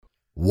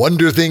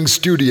Wonder Things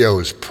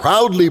Studios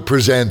proudly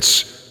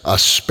presents a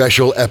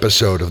special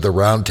episode of the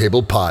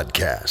Roundtable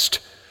Podcast,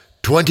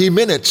 20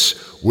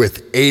 Minutes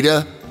with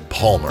Ada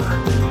Palmer.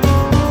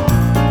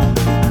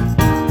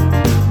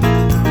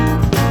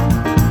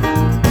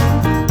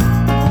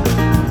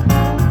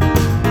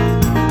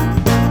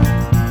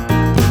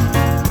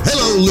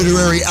 Hello,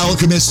 literary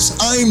alchemists.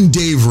 I'm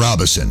Dave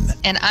Robison.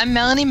 And I'm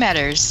Melanie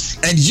Metters.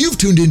 And you've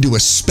tuned into a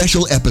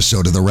special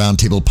episode of the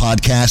Roundtable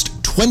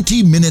Podcast,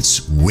 20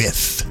 Minutes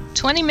with.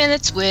 20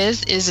 Minutes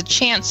With is a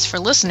chance for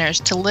listeners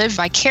to live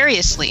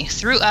vicariously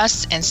through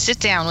us and sit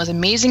down with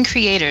amazing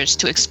creators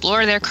to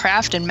explore their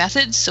craft and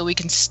methods so we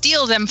can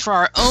steal them for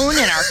our own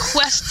in our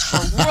quest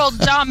for world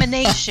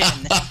domination.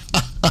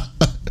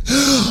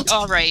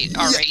 All right.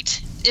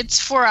 It's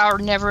for our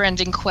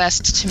never-ending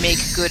quest to make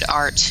good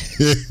art.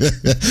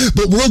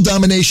 But world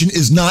domination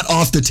is not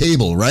off the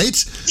table,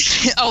 right?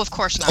 Oh, of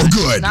course not. Oh,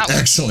 good. Not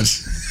excellent.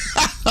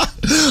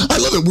 I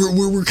love it.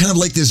 We're kind of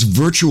like this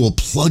virtual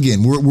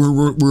plug-in.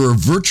 We're a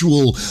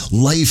virtual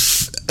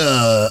life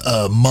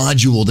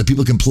module that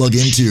people can plug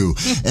into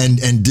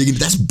and dig in.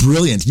 That's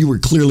brilliant. You were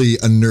clearly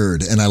a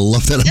nerd, and I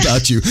love that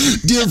about you.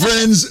 Dear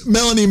friends,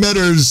 Melanie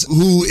Metters,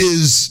 who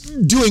is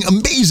doing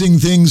amazing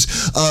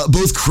things,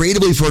 both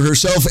creatively for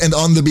herself and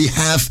on the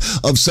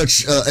behalf of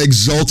such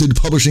exalted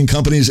publishing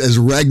companies as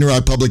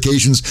Ragnarok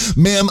Publications.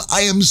 Ma'am,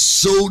 I am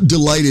so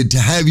delighted to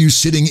have you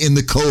sitting in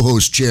the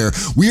co-host chair.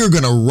 We are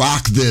going to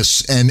rock this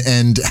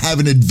and have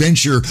an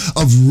adventure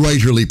of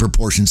writerly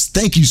proportions.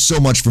 Thank you so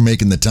much for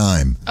making the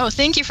time. Oh,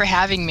 thank you for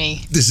having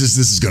me. This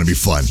is going to be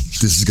fun.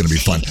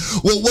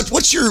 Well,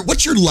 what's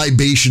your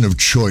libation of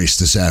choice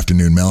this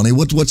afternoon, Melanie?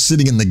 What's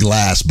sitting in the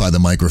glass by the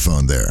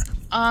microphone there?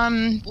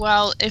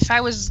 Well, if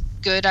I was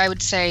good, I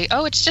would say,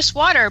 it's just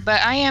water,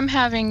 but I am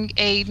having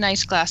a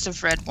nice glass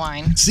of red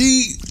wine.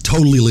 See,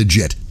 totally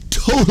legit.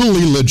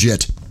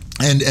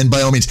 And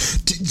by all means,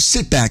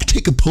 sit back,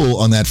 take a pull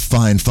on that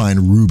fine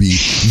ruby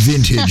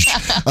vintage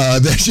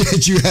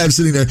that you have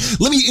sitting there.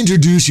 Let me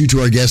introduce you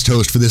to our guest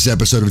host for this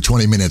episode of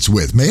 20 Minutes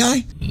With. May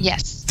I?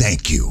 Yes.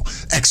 Thank you.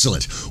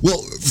 Excellent.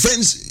 Well,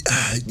 friends,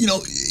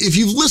 if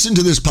you've listened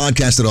to this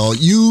podcast at all,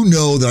 you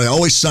know that I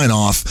always sign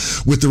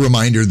off with the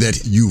reminder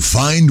that you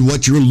find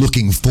what you're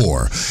looking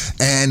for,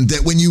 and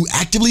that when you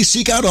actively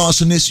seek out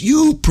awesomeness,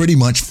 you pretty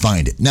much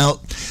find it.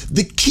 Now,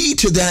 the key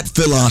to that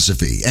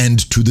philosophy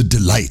and to the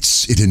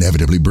delights it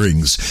inevitably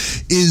brings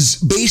is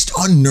based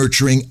on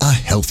nurturing a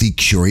healthy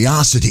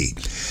curiosity.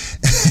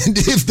 And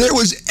if there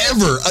was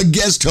ever a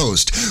guest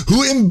host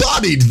who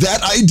embodied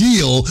that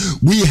ideal,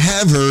 we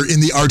have her in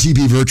the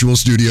RTP Virtual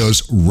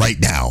Studios right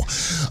now.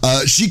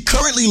 She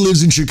currently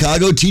lives in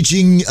Chicago,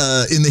 teaching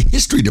in the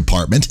history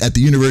department at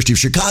the University of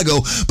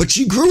Chicago, but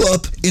she grew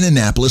up in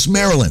Annapolis,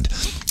 Maryland.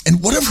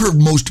 And one of her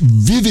most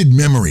vivid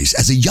memories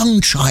as a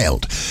young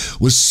child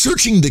was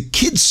searching the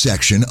kids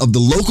section of the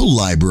local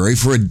library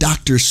for a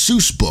Dr.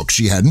 Seuss book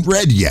she hadn't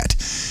read yet.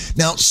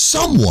 Now,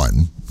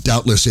 someone,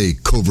 doubtless a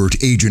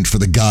covert agent for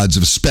the gods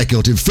of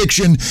speculative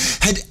fiction,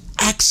 had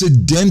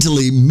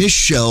accidentally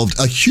misshelved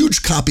a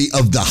huge copy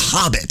of The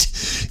Hobbit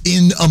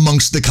in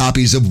amongst the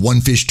copies of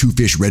One Fish, Two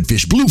Fish, Red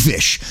Fish, Blue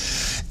Fish.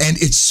 And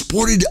it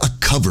sported a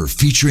cover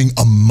featuring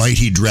a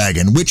mighty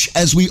dragon, which,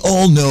 as we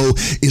all know,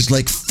 is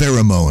like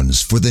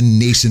pheromones for the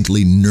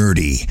nascently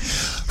nerdy.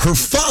 Her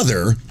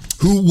father,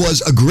 who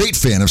was a great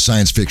fan of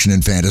science fiction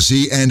and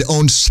fantasy and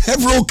owned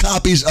several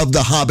copies of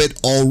The Hobbit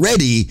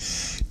already,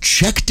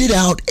 checked it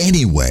out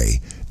anyway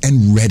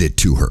and read it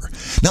to her.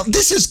 Now,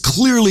 this is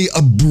clearly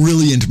a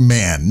brilliant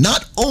man.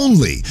 Not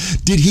only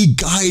did he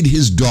guide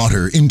his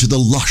daughter into the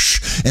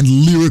lush and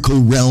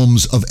lyrical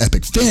realms of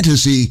epic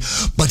fantasy,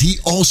 but he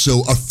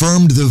also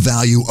affirmed the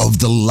value of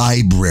the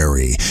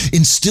library,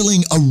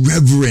 instilling a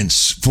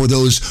reverence for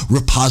those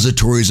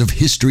repositories of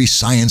history,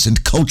 science,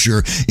 and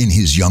culture in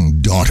his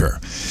young daughter.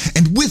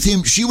 And with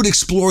him, she would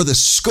explore the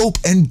scope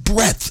and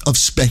breadth of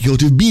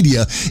speculative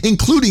media,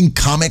 including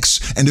comics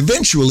and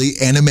eventually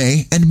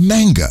anime and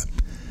manga.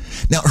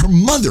 Now, her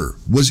mother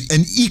was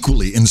an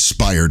equally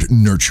inspired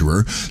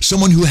nurturer,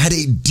 someone who had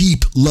a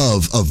deep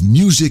love of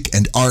music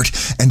and art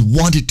and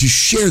wanted to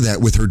share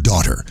that with her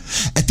daughter.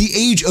 At the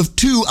age of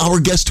 2, our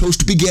guest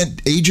host began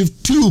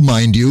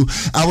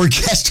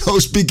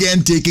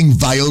taking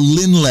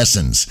violin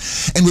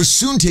lessons and was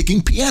soon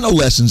taking piano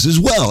lessons as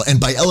well. And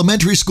by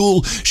elementary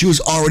school, she was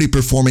already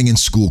performing in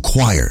school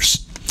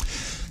choirs.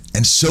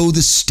 And so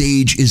the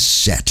stage is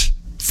set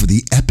for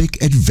the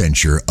epic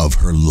adventure of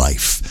her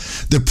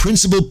life. The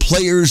principal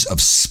players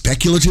of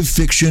speculative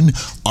fiction,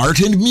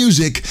 art and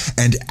music,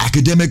 and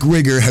academic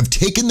rigor have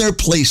taken their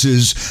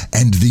places,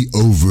 and the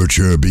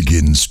overture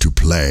begins to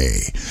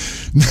play.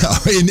 Now,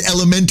 in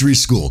elementary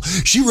school,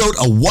 she wrote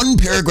a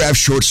 1-paragraph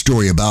short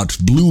story about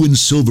blue and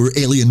silver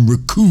alien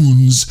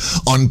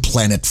raccoons on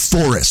planet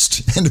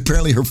Forest. And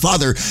apparently her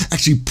father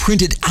actually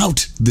printed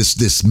out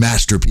this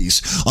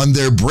masterpiece on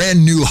their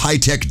brand new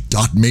high-tech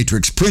dot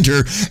matrix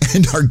printer,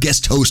 and our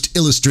guest host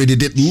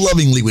illustrated it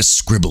lovingly with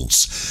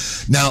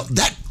scribbles. Now,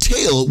 that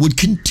tale would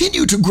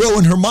continue to grow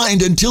in her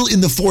mind until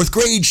in the 4th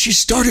grade she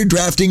started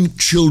drafting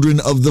Children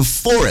of the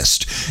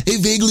Forest, a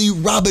vaguely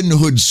Robin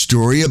Hood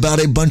story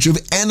about a bunch of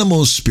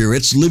animal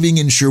spirits living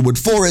in Sherwood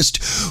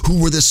Forest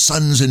who were the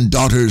sons and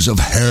daughters of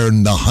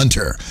Herne the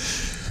Hunter.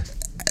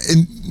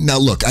 And now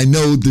look, I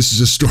know this is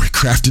a story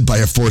crafted by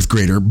a 4th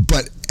grader,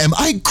 but am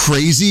I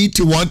crazy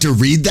to want to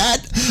read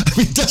that? I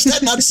mean, does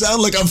that not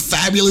sound like a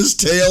fabulous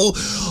tale?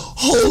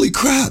 Holy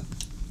crap.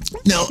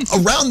 Now,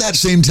 around that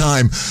same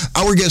time,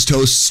 our guest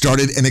host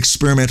started an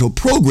experimental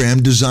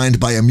program designed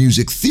by a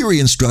music theory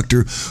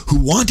instructor who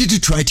wanted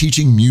to try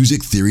teaching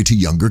music theory to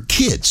younger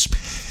kids.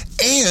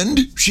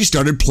 And she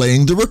started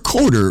playing the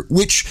recorder,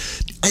 which,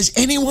 as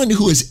anyone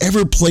who has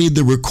ever played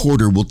the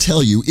recorder will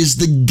tell you, is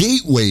the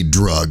gateway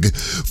drug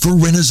for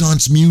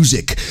Renaissance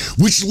music,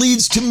 which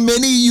leads to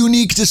many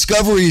unique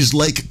discoveries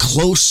like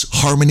close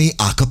harmony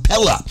a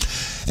cappella.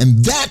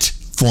 And that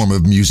form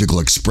of musical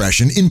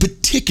expression in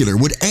particular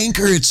would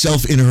anchor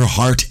itself in her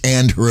heart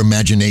and her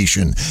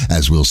imagination,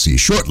 as we'll see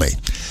shortly.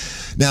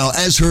 Now,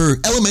 as her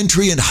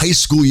elementary and high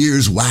school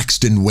years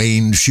waxed and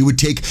waned, she would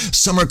take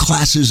summer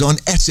classes on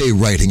essay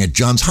writing at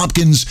Johns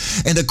Hopkins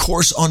and a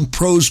course on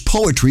prose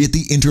poetry at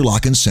the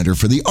Interlochen Center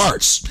for the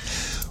Arts.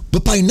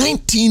 But by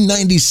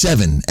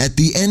 1997, at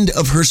the end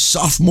of her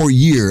sophomore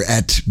year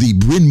at the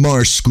Bryn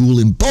Mawr School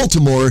in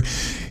Baltimore,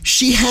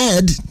 she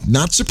had,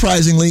 not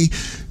surprisingly,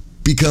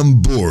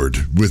 become bored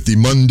with the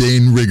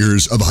mundane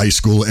rigors of high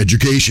school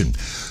education.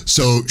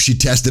 So she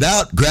tested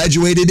out,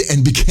 graduated,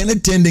 and began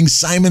attending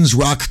Simon's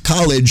Rock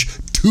College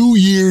 2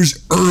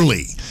 years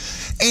early.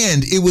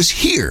 And it was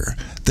here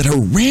that a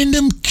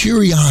random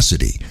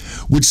curiosity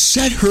would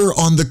set her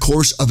on the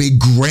course of a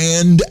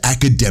grand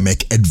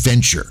academic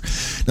adventure.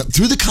 Now,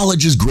 through the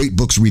college's Great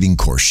Books reading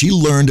course, she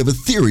learned of a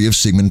theory of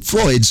Sigmund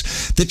Freud's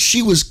that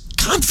she was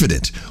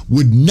confident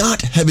would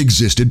not have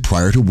existed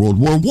prior to World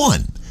War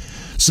I.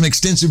 Some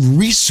extensive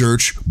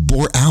research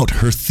bore out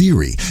her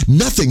theory.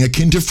 Nothing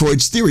akin to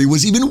Freud's theory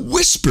was even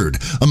whispered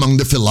among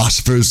the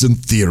philosophers and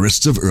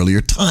theorists of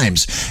earlier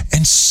times.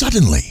 And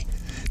suddenly,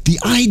 the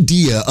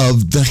idea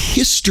of the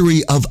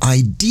history of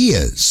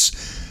ideas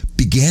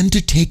began to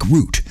take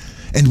root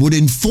and would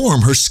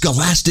inform her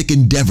scholastic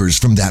endeavors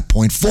from that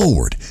point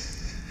forward.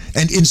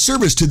 And in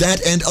service to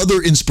that and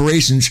other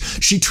inspirations,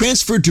 she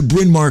transferred to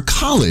Bryn Mawr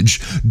College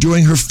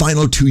during her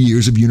final 2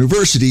 years of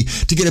university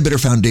to get a better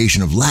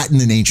foundation of Latin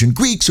and ancient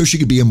Greek so she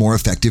could be a more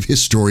effective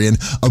historian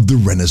of the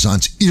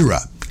Renaissance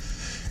era.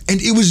 And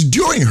it was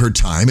during her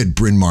time at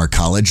Bryn Mawr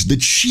College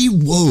that she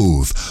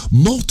wove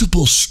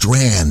multiple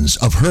strands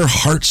of her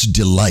heart's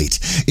delight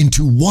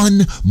into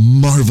one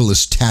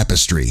marvelous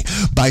tapestry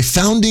by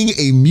founding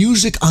a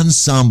music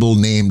ensemble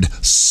named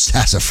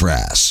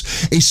Sassafras,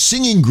 a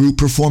singing group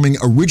performing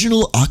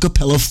original a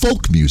cappella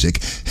folk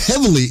music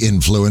heavily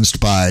influenced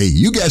by,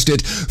 you guessed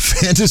it,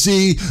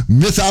 fantasy,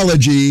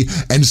 mythology,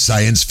 and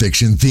science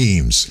fiction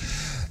themes.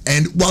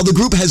 And while the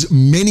group has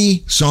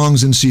many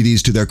songs and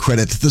CDs to their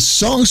credit, the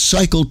song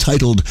cycle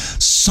titled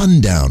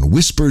Sundown,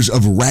 Whispers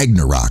of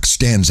Ragnarok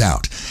stands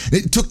out.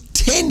 It took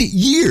 10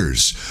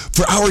 years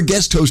for our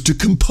guest host to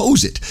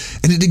compose it,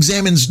 and it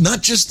examines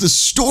not just the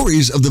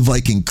stories of the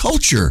Viking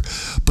culture,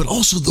 but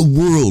also the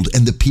world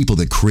and the people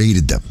that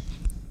created them.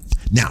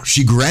 Now,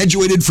 she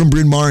graduated from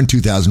Bryn Mawr in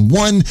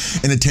 2001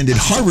 and attended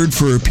Harvard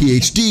for her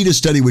PhD to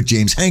study with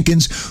James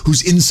Hankins,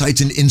 whose insights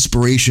and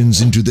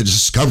inspirations into the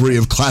discovery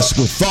of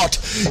classical thought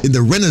in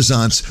the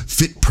Renaissance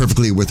fit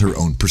perfectly with her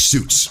own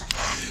pursuits.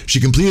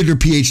 She completed her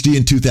PhD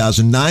in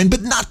 2009,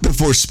 but not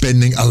before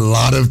spending a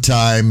lot of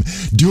time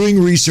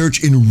doing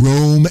research in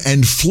Rome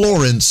and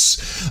Florence,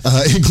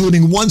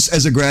 including once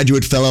as a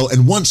graduate fellow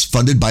and once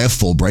funded by a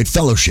Fulbright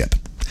Fellowship.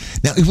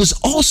 Now, it was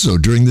also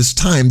during this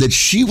time that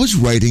she was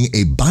writing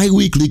a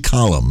bi-weekly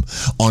column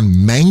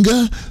on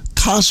manga,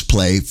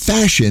 cosplay,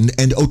 fashion,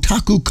 and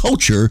otaku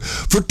culture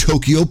for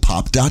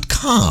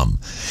TokyoPop.com.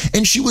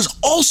 And she was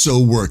also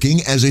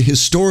working as a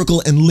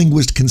historical and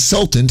linguist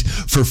consultant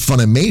for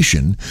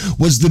Funimation,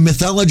 was the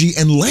mythology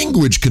and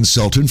language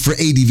consultant for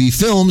ADV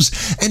Films,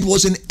 and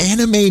was an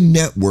Anime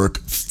Network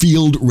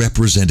field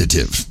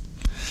representative.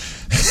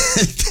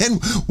 Then,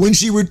 when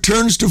she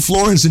returns to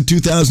Florence in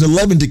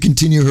 2011 to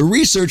continue her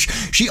research,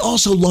 she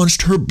also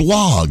launched her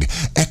blog,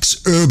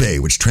 Ex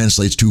Urbe, which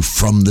translates to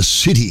From the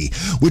City,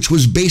 which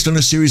was based on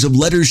a series of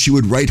letters she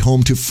would write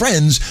home to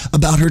friends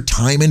about her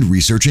time and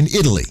research in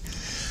Italy.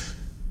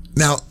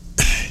 Now,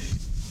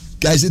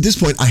 guys, at this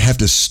point, I have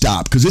to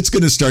stop because it's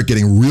going to start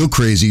getting real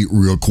crazy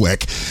real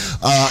quick.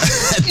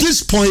 At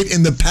this point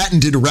in the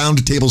patented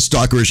roundtable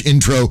stalkerish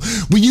intro,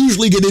 we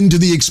usually get into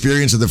the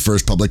experience of the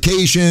first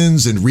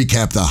publications and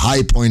recap the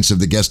high points of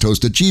the guest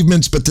host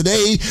achievements. But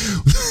today,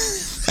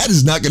 That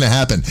is not going to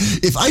happen.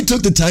 If I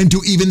took the time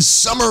to even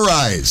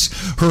summarize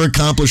her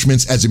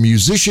accomplishments as a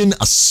musician,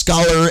 a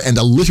scholar, and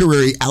a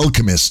literary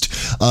alchemist,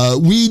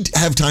 we'd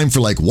have time for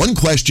like one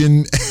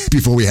question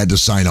before we had to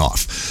sign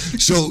off.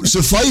 So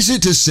suffice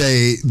it to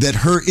say that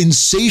her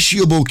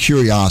insatiable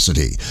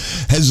curiosity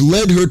has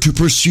led her to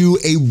pursue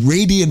a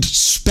radiant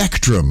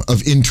spectrum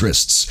of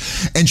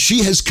interests, and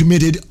she has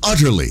committed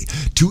utterly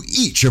to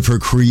each of her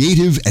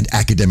creative and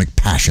academic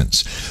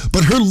passions.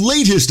 But her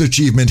latest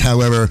achievement,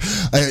 however,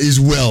 is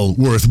well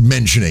worth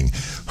mentioning.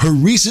 Her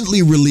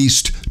recently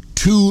released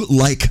Too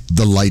Like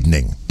the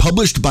Lightning,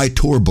 published by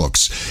Tor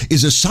Books,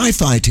 is a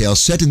sci-fi tale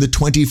set in the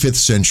 25th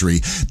century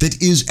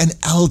that is an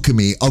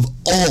alchemy of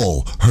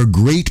all her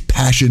great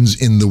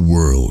passions in the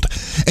world,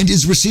 and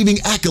is receiving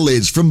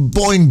accolades from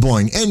Boing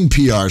Boing,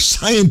 NPR,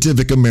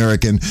 Scientific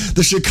American,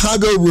 the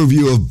Chicago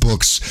Review of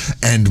Books,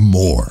 and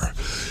more.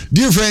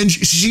 Dear friends,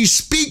 she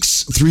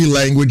speaks 3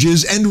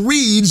 languages and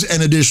reads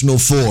an additional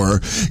 4.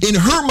 In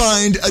her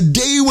mind, a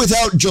day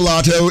without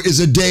gelato is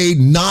a day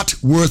not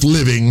worth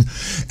living,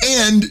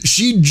 and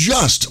she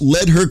just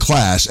led her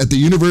class at the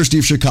University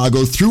of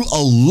Chicago through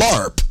a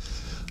LARP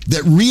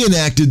that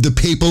reenacted the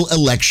papal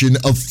election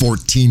of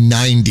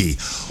 1490.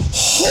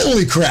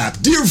 Holy crap.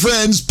 Dear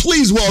friends,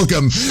 please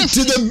welcome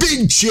to the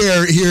big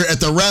chair here at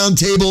the round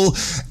table,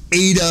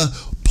 Ada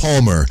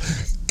Palmer.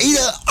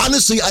 Ada,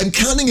 honestly, I'm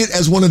counting it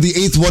as one of the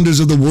 8th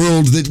wonders of the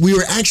world that we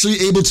were actually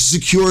able to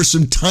secure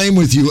some time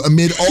with you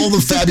amid all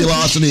the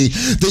fabulosity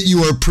that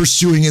you are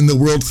pursuing in the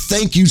world.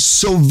 Thank you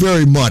so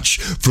very much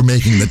for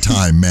making the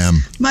time,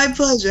 ma'am. My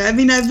pleasure. I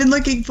mean, I've been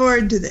looking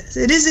forward to this.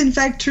 It is, in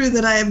fact, true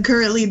that I am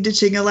currently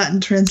ditching a Latin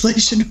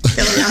translation of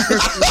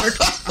paleography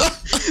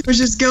work,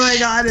 which is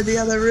going on in the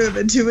other room,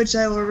 and to which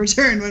I will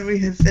return when we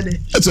have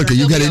finished. That's okay.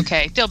 They'll be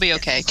okay. They'll be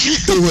okay.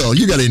 They will.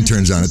 You got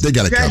interns on it. They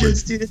got it covered. Graduate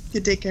students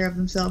can take care of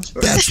themselves for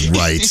That's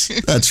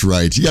right. That's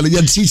right. You got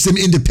to teach them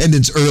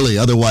independence early,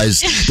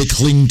 otherwise they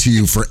cling to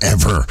you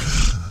forever.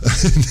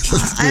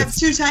 I have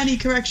 2 tiny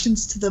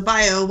corrections to the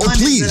bio.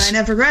 One is that I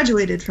never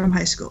graduated from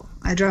high school.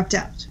 I dropped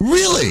out.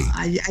 Really?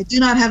 I do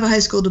not have a high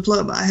school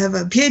diploma. I have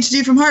a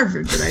PhD from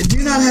Harvard, but I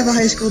do not have a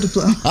high school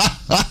diploma.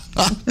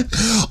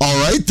 All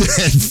right,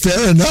 then.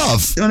 Fair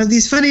enough. One of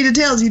these funny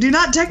details, you do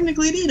not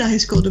technically need a high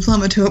school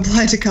diploma to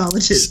apply to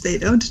colleges. They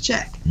don't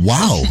check.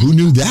 Wow. Who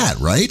knew that,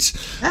 right?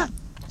 Yeah.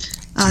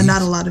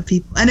 Not a lot of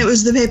people. And it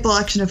was the papal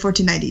election of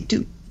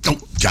 1492.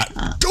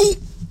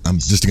 I'm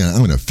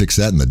going to fix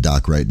that in the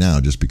doc right now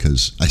just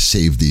because I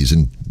saved these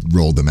and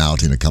rolled them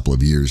out in a couple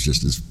of years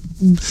just as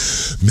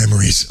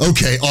memories.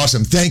 Okay,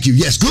 awesome. Thank you.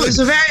 Yes, good. It was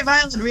a very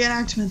violent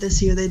reenactment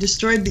this year. They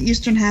destroyed the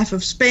eastern half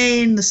of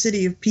Spain, the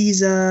city of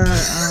Pisa.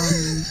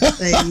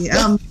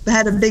 They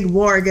had a big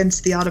war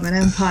against the Ottoman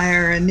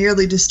Empire and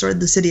nearly destroyed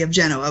the city of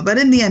Genoa. But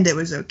in the end, it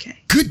was okay.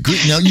 Good.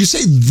 Now, you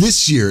say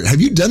this year.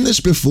 Have you done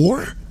this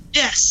before?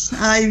 Yes,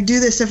 I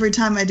do this every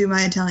time I do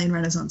my Italian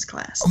Renaissance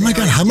class. Oh my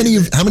God! How many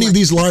of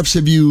these LARPs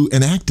have you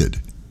enacted?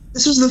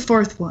 This was the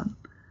 4th one,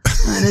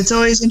 and it's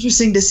always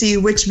interesting to see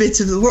which bits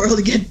of the world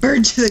get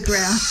burned to the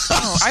ground.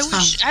 Oh,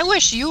 I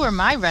wish you were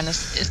my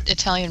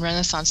Italian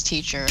Renaissance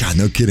teacher. God,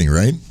 no kidding,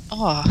 right?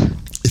 Oh.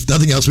 If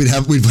nothing else, we'd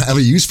have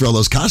a use for all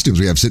those costumes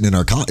we have sitting in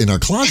our closet.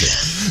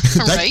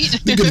 Right?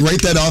 You could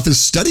write that off as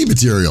study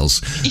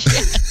materials.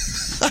 Yeah.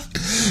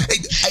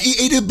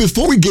 Hey, Ada,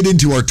 before we get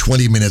into our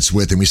 20 minutes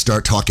with and we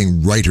start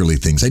talking writerly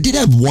things, I did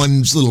have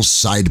one little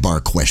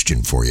sidebar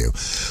question for you.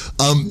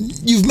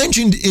 You've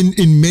mentioned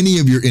in many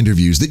of your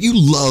interviews that you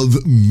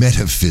love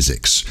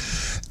metaphysics.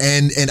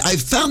 And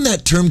I've found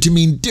that term to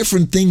mean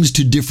different things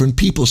to different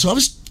people. So I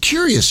was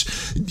curious,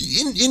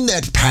 in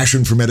that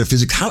passion for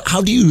metaphysics,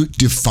 how do you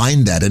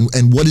define that?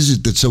 And what is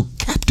it that so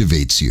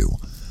captivates you?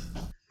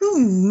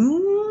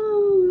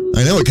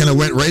 I know it kind of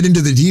went right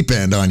into the deep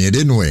end on you,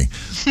 didn't we?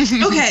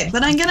 Okay,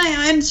 but I'm gonna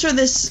answer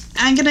this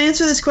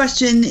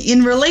question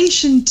in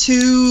relation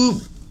to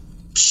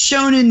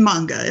shonen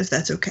manga, if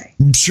that's okay.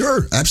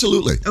 Sure,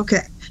 absolutely.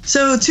 Okay,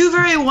 so 2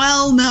 very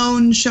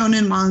well-known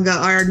shonen manga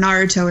are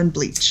Naruto and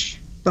Bleach,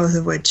 both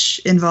of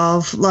which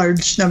involve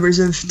large numbers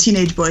of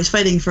teenage boys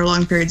fighting for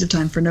long periods of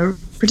time for no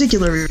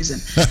particular reason,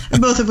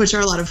 and both of which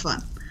are a lot of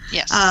fun.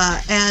 Yes.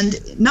 And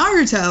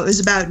Naruto is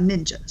about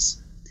ninjas.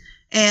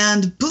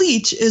 And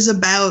Bleach is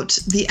about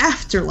the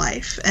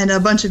afterlife and a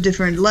bunch of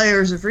different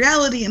layers of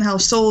reality and how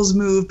souls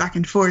move back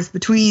and forth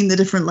between the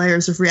different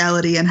layers of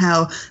reality and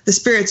how the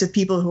spirits of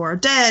people who are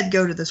dead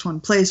go to this one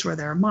place where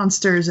there are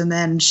monsters, and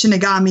then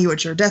Shinigami,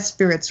 which are death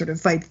spirits, sort of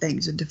fight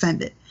things and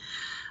defend it.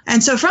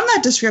 And so from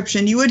that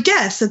description, you would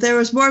guess that there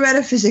was more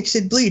metaphysics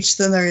in Bleach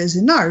than there is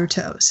in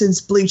Naruto,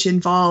 since Bleach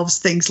involves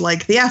things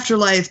like the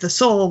afterlife, the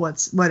soul,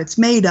 what it's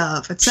made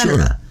of, etc.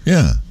 Sure.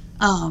 Yeah.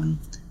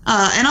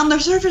 And on the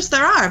surface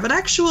there are, but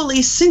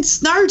actually,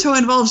 since Naruto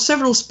involves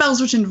several spells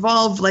which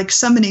involve like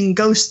summoning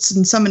ghosts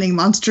and summoning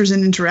monsters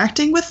and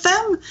interacting with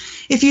them,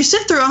 if you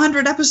sit through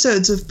 100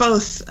 episodes of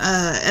both,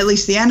 at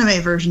least the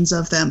anime versions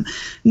of them,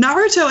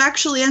 Naruto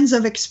actually ends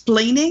up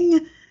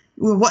explaining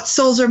what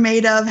souls are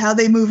made of, how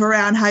they move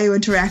around, how you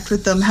interact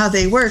with them, how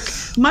they work,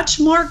 much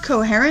more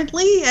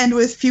coherently and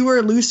with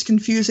fewer loose,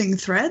 confusing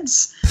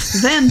threads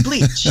than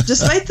Bleach,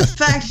 despite the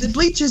fact that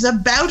Bleach is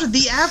about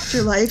the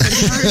afterlife and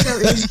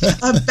Naruto is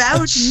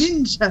about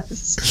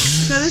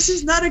ninjas. Now, this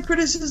is not a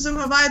criticism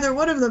of either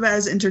one of them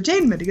as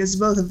entertainment, because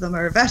both of them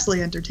are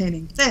vastly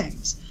entertaining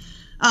things.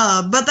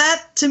 But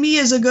that, to me,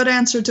 is a good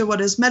answer to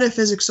what is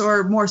metaphysics,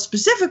 or more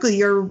specifically,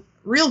 your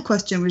real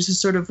question, which is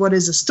sort of what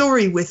is a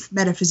story with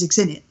metaphysics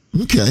in it.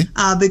 Okay.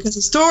 Because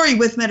a story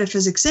with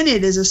metaphysics in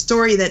it is a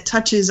story that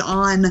touches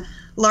on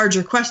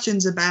larger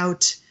questions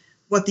about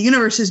what the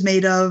universe is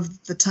made of,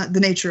 the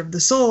nature of the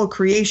soul,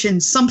 creation,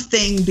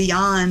 something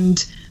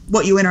beyond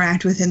what you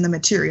interact with in the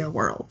material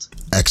world.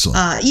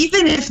 Excellent.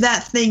 Even if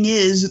that thing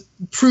is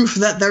proof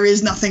that there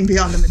is nothing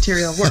beyond the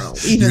material world,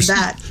 even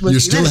you're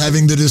still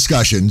having the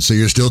discussion, so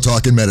you're still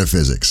talking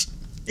metaphysics.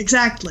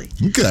 Exactly.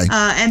 Okay.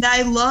 And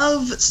I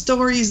love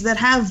stories that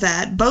have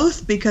that,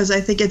 both because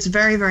I think it's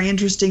very, very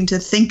interesting to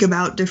think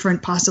about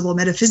different possible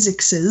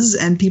metaphysicses,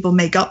 and people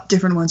make up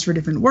different ones for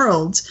different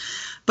worlds.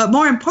 But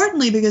more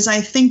importantly, because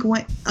I think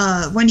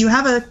when you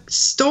have a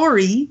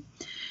story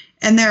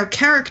and there are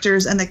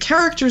characters, and the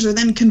characters are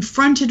then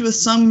confronted with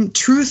some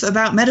truth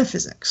about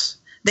metaphysics,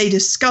 they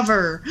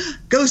discover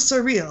ghosts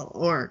are real,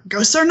 or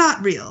ghosts are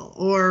not real,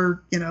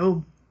 or,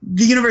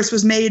 the universe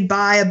was made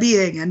by a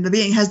being, and the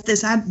being has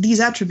these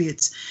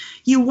attributes.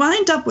 You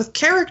wind up with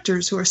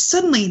characters who are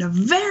suddenly in a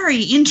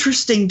very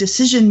interesting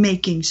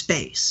decision-making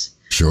space.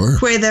 Sure.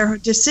 Where their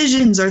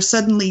decisions are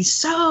suddenly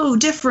so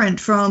different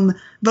from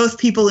both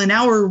people in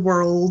our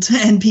world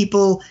and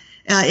people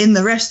in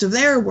the rest of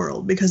their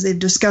world, because they've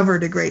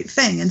discovered a great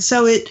thing. And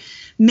so it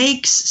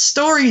makes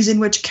stories in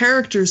which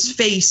characters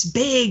face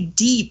big,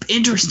 deep,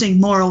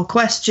 interesting moral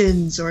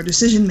questions or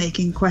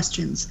decision-making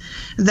questions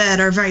that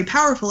are very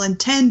powerful and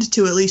tend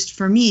to, at least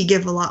for me,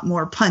 give a lot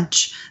more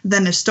punch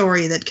than a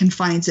story that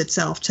confines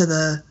itself to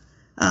the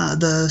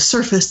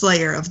surface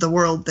layer of the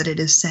world that it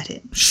is set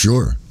in.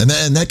 Sure, and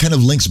that kind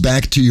of links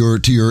back to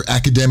your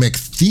academic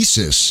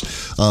thesis,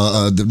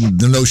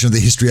 the notion of the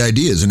history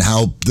ideas, and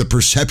how the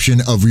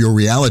perception of your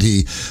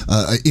reality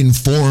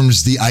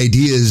informs the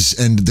ideas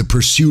and the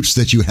pursuits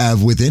that you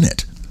have within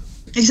it.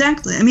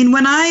 Exactly. I mean,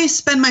 when I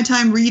spend my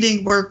time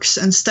reading works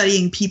and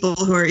studying people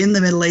who are in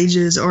the Middle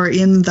Ages or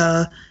in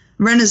the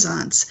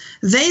Renaissance,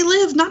 they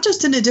live not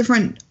just in a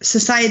different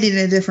society and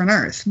a different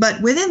Earth, but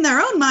within their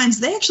own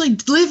minds, they actually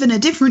live in a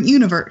different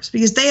universe,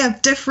 because they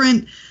have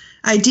different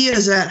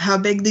ideas about how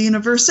big the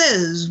universe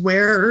is,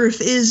 where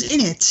Earth is in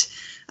it,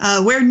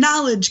 where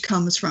knowledge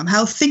comes from,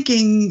 how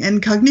thinking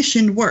and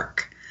cognition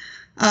work.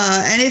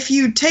 And if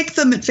you take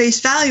them at face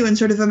value and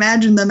sort of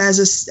imagine them as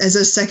a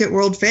second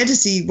world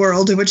fantasy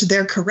world in which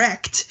they're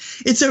correct,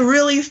 it's a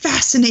really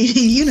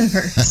fascinating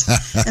universe.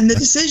 And the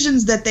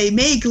decisions that they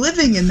make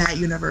living in that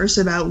universe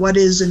about what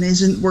is and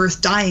isn't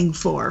worth dying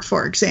for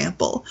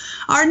example,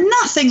 are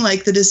nothing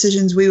like the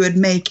decisions we would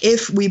make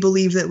if we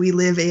believe that we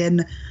live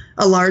in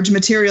a large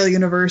material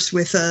universe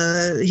with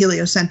a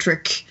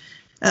heliocentric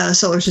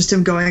solar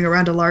system going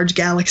around a large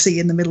galaxy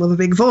in the middle of a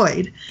big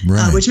void,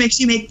 right. Which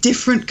makes you make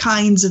different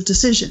kinds of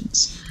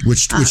decisions.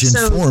 Which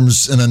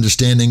informs an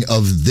understanding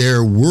of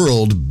their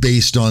world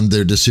based on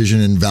their decision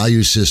and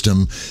value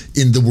system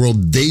in the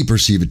world they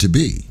perceive it to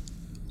be.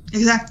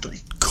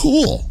 Exactly.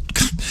 Cool.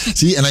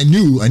 See, and I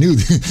knew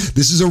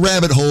this is a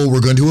rabbit hole.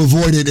 We're going to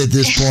avoid it at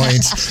this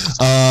point.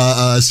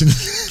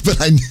 But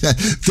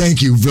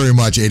thank you very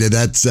much, Ada.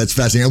 That's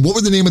fascinating. And what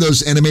were the name of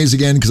those animes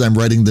again? Because I'm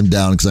writing them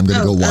down because I'm going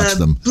to go watch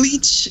them.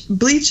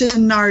 Bleach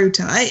and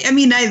Naruto. I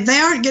mean, they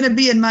aren't going to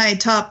be in my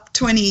top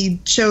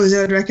 20 shows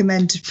I would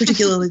recommend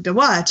particularly to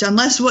watch,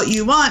 unless what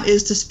you want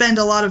is to spend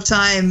a lot of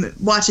time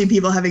watching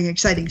people having an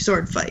exciting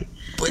sword fight.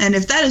 And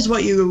if that is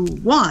what you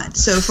want,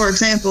 so for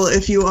example,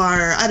 if you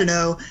are, I don't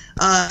know,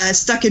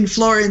 stuck in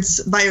Florence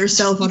by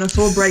yourself on a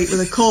Fulbright with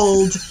a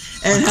cold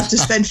and have to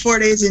spend 4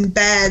 days in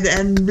bed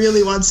and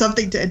really want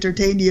something to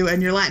entertain you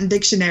and your Latin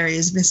dictionary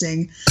is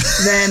missing,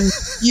 then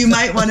you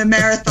might want to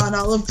marathon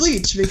all of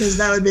Bleach, because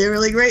that would be a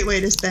really great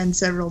way to spend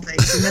several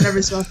days. And then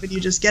every so often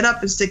you just get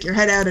up and stick your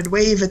head out and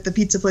wave at the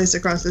pizza place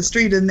across the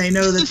street, and they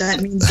know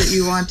that means that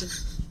you want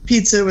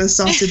pizza with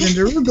sausage and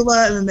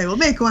arugula, and then they will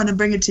make one and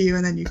bring it to you,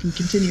 and then you can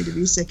continue to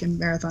be sick and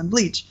marathon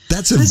Bleach.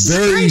 That's a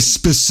very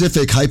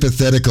specific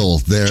hypothetical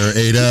there,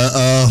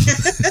 Ada.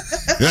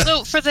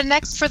 So for the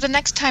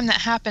next time that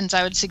happens,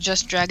 I would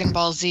suggest Dragon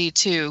Ball Z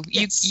too.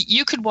 Yes.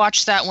 You could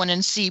watch that one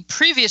and see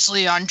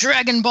previously on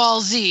Dragon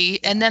Ball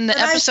Z, and then the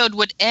episode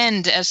would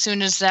end as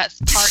soon as that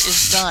part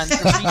is done. The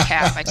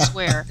recap, I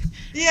swear.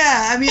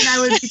 Yeah, I mean, I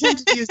would be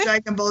tempted to use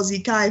Dragon Ball Z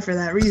Kai for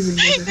that reason,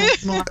 because it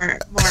has more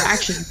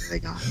action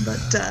going on. But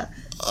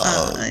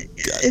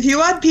if you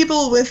want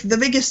people with the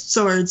biggest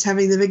swords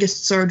having the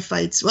biggest sword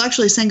fights, well,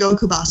 actually,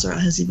 Sengoku Basara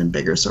has even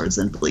bigger swords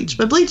than Bleach.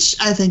 But Bleach,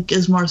 I think,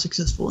 is more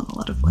successful in a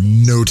lot of ways.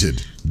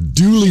 Noted.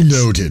 Duly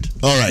noted.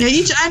 All right. Yeah,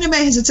 each anime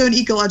has its own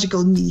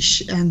ecological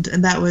niche, and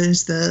that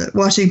was the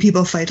watching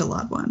people fight a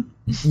lot one.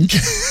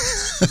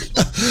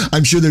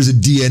 I'm sure there's a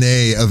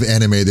DNA of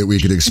anime that we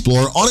could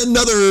explore on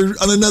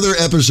another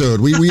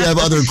episode. We have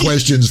other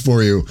questions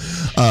for you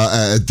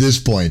at this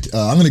point.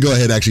 I'm going to go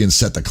ahead actually and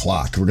set the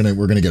clock. We're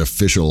gonna get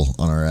official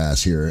on our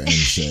ass here and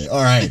say,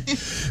 all right,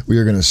 we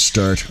are going to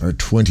start our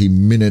 20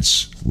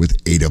 minutes with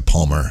Ada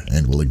Palmer,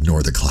 and we'll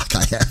ignore the clock.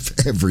 I have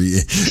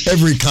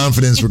every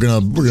confidence we're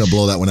gonna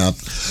blow that one out.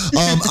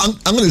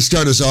 I'm going to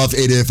start us off,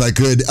 Ada, if I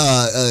could.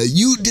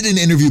 You did an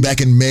interview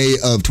back in May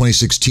of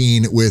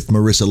 2016 with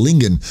Marissa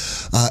Lingen,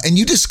 and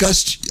you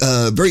discussed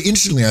very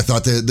interestingly, I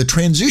thought,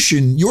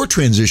 your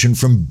transition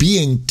from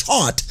being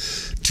taught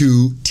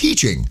to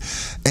teaching,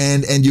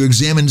 and you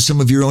examined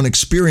some of your own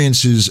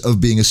experiences of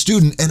being a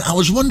student. And I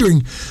was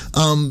wondering,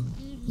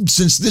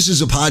 since this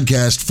is a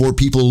podcast for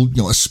people,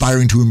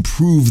 aspiring to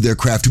improve their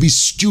craft, to be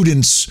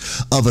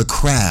students of a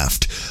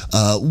craft,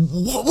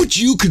 what would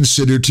you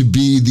consider to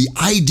be the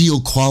ideal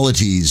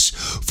qualities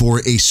for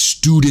a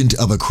student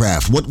of a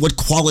craft? What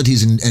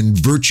qualities and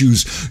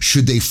virtues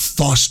should they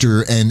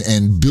foster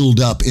and build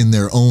up in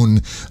their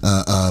own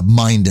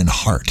mind and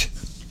heart?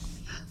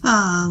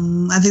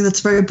 I think that's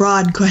a very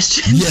broad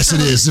question. Yes,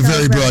 it is. A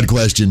very broad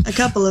question. A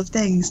couple of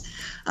things.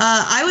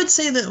 I would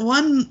say that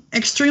one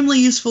extremely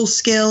useful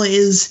skill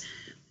is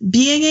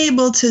being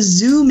able to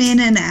zoom in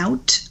and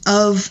out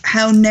of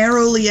how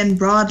narrowly and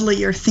broadly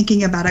you're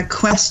thinking about a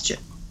question.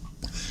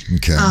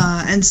 Okay.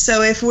 And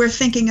so if we're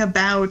thinking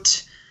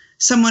about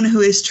someone who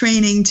is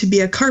training to be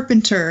a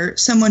carpenter,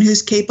 someone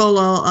who's capable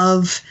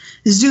of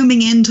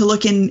zooming in to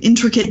look in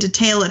intricate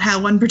detail at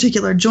how one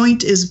particular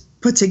joint is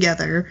put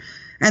together,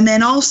 and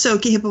then also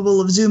capable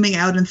of zooming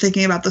out and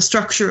thinking about the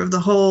structure of the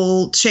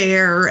whole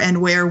chair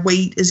and where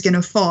weight is going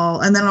to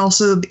fall, and then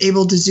also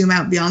able to zoom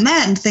out beyond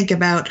that and think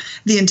about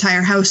the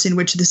entire house in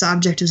which this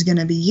object is going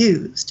to be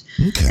used.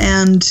 Okay.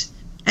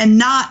 And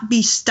not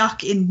be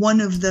stuck in one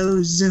of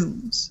those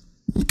zooms.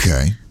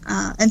 Okay.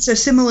 And so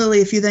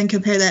similarly, if you then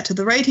compare that to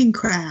the writing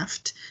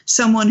craft,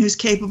 someone who's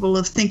capable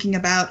of thinking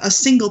about a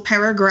single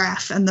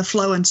paragraph and the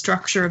flow and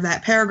structure of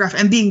that paragraph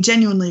and being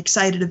genuinely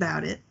excited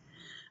about it,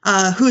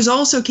 who's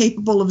also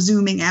capable of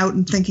zooming out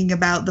and thinking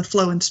about the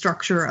flow and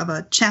structure of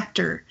a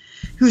chapter,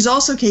 who's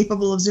also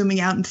capable of zooming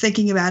out and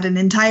thinking about an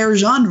entire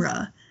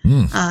genre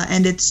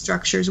and its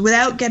structures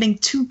without getting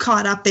too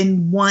caught up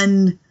in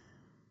one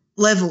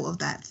level of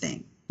that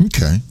thing.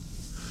 Okay.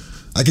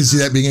 I can see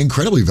that being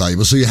incredibly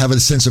valuable. So you have a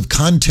sense of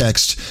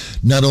context,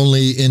 not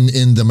only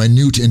in the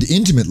minute and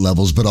intimate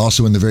levels, but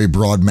also in the very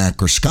broad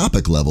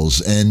macroscopic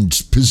levels. And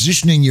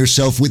positioning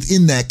yourself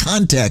within that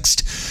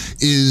context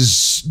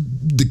is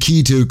the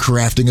key to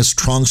crafting a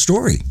strong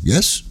story.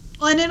 Yes?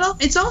 Well,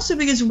 and it's also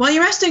because while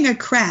you're mastering a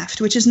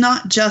craft, which is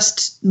not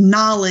just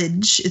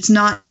knowledge, it's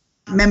not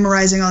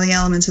memorizing all the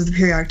elements of the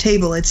periodic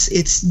table,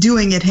 it's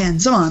doing it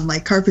hands-on,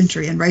 like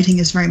carpentry, and writing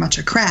is very much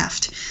a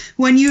craft.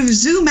 When you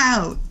zoom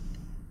out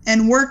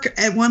and work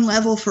at one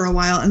level for a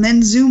while and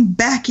then zoom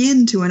back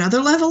into another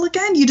level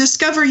again, you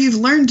discover you've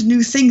learned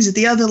new things at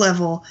the other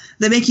level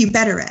that make you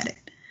better at it.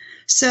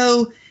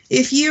 So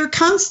if you're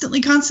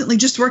constantly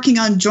just working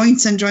on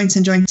joints and joints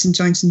and joints and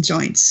joints and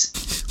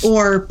joints,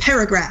 or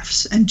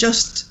paragraphs and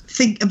just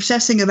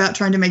obsessing about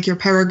trying to make your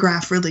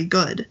paragraph really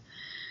good,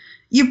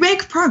 you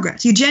make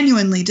progress. You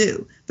genuinely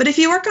do. But if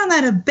you work on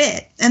that a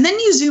bit and then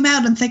you zoom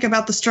out and think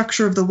about the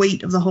structure of the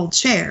weight of the whole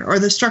chair or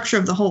the structure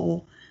of the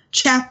whole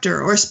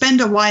chapter, or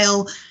spend a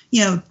while,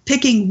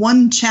 picking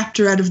one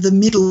chapter out of the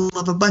middle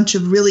of a bunch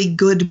of really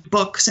good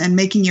books and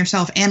making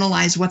yourself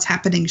analyze what's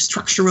happening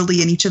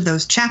structurally in each of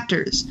those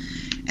chapters,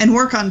 and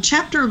work on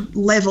chapter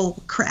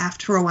level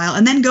craft for a while,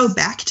 and then go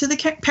back to the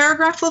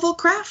paragraph level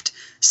craft,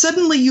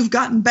 suddenly you've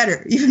gotten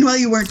better, even while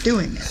you weren't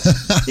doing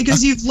it,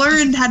 because you've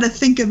learned how to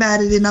think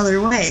about it in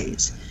other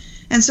ways.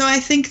 And so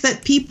I think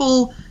that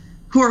people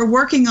who are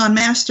working on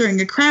mastering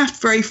a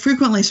craft very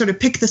frequently sort of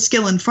pick the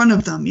skill in front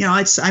of them.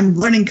 I'm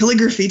learning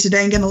calligraphy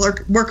today. I'm going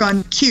to work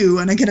on Q,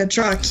 and I'm going to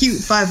draw Q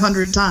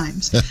 500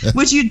 times,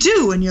 which you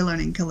do when you're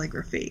learning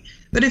calligraphy.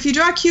 But if you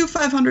draw Q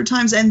 500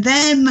 times and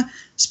then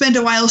spend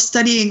a while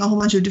studying a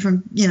whole bunch of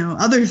different,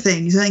 other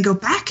things, and then go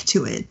back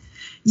to it,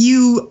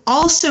 you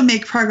also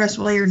make progress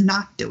while you're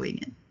not doing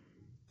it.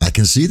 I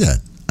can see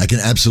that. I can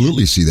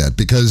absolutely see that,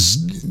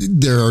 because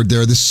there are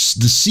the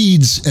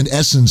seeds and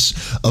essence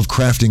of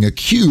crafting a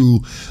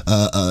cue,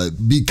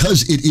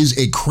 because it is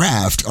a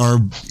craft, are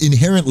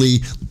inherently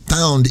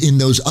found in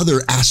those other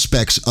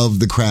aspects of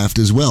the craft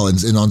as well,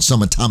 and on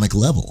some atomic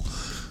level.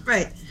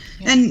 Right.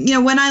 And,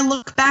 when I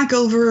look back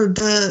over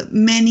the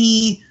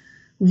many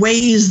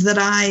ways that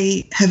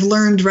I have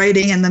learned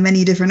writing and the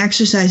many different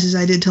exercises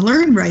I did to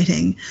learn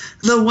writing,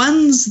 the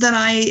ones that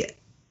I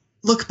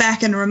look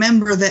back and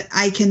remember that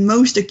I can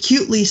most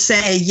acutely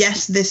say,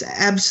 yes, this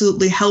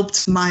absolutely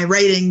helped my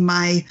writing,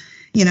 my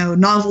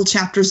novel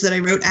chapters that I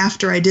wrote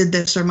after I did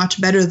this are much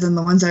better than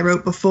the ones I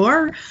wrote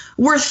before,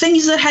 were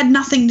things that had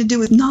nothing to do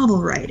with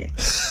novel writing.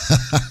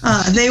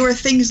 They were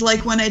things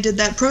like when I did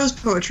that prose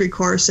poetry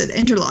course at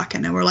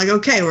Interlochen, and we're like,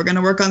 okay, we're going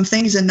to work on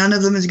things, and none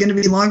of them is going to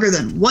be longer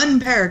than one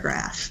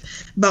paragraph,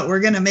 but we're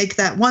going to make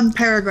that one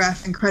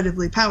paragraph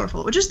incredibly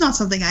powerful, which is not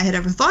something I had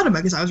ever thought about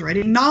because I was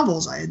writing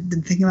novels. I had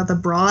been thinking about the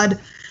broad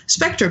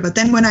spectrum. But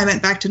then when I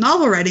went back to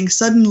novel writing,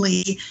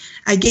 suddenly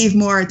I gave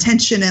more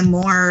attention and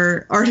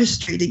more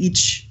artistry to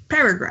each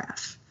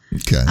paragraph.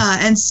 Okay.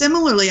 And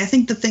similarly, I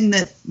think the thing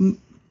that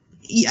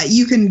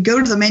you can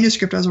go to the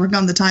manuscript I was working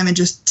on at the time and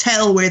just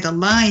tell where the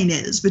line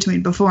is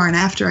between before and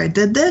after I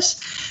did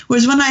this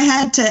was when I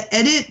had to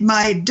edit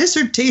my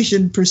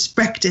dissertation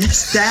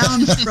prospectus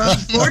down from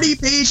 40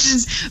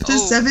 pages to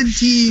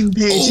 17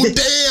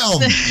 pages. Oh,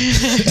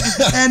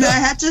 damn! And I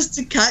had just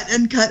to cut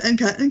and cut and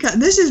cut and cut.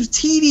 And this is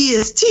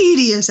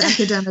tedious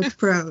academic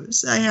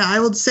prose. I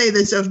will say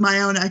this of my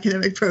own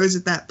academic prose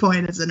at that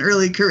point as an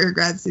early career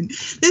grad student.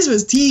 This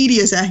was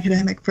tedious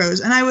academic prose.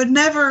 And I would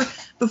never,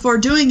 before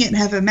doing it,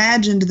 have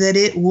imagined that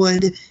it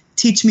would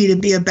teach me to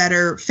be a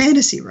better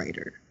fantasy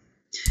writer.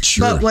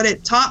 Sure. But what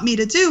it taught me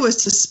to do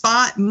was to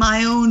spot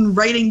my own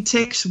writing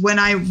tics,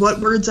 what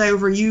words I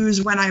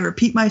overuse, when I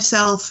repeat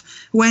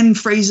myself, when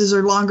phrases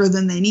are longer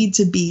than they need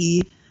to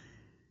be,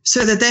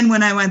 so that then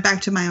when I went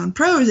back to my own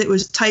prose, it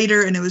was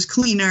tighter and it was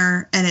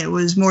cleaner and it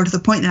was more to the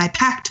point, and I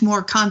packed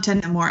more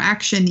content and more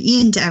action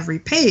into every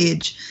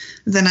page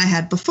than I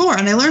had before.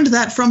 And I learned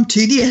that from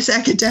tedious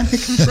academic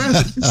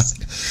prose.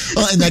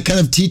 And that kind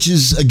of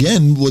teaches,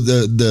 again, with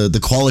the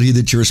quality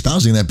that you're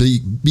espousing, that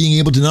being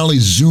able to not only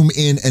zoom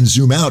in and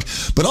zoom out,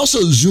 but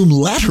also zoom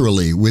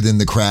laterally within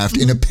the craft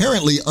in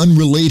apparently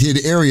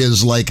unrelated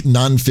areas like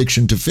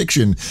nonfiction to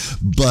fiction.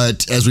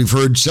 But as we've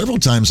heard several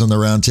times on the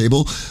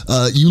roundtable,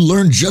 you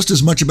learn just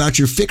as much about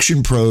your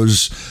fiction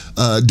prose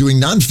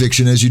doing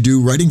nonfiction as you do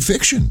writing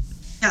fiction.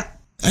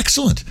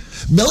 Excellent.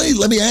 Melanie,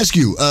 let me ask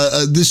you,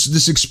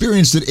 this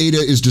experience that Ada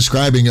is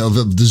describing of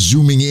the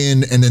zooming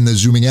in and then the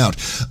zooming out.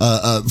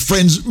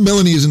 Friends,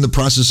 Melanie is in the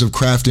process of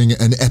crafting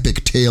an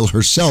epic tale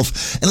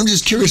herself. And I'm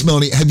just curious,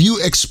 Melanie, have you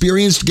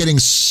experienced getting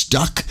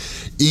stuck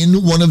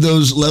in one of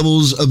those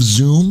levels of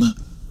zoom?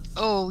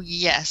 Oh,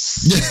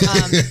 yes.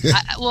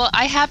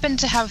 I happen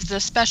to have the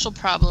special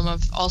problem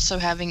of also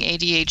having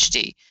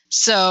ADHD.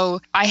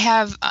 So I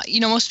have,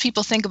 most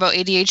people think about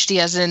ADHD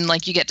as in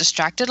like you get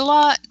distracted a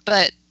lot,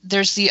 but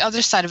there's the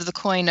other side of the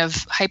coin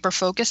of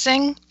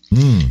hyper-focusing.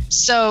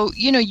 So,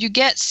 you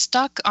get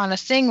stuck on a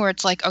thing where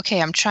it's like,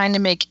 okay, I'm trying to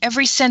make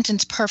every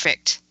sentence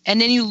perfect.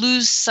 And then you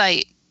lose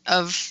sight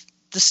of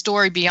the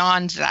story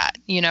beyond that,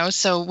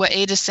 So what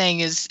Ada's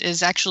saying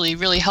is actually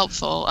really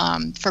helpful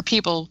for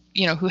people,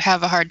 who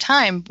have a hard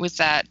time with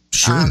that.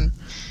 Sure.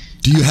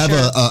 Do you have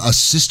a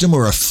system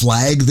or a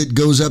flag that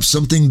goes up,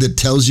 something that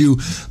tells you,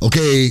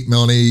 okay,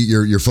 Melanie,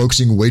 you're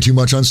focusing way too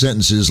much on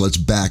sentences, let's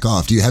back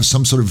off? Do you have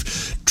some sort of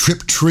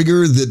trip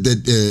trigger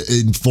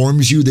that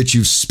informs you that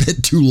you've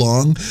spent too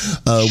long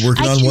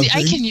working on one thing?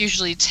 I can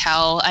usually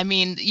tell. I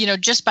mean,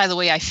 just by the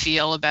way I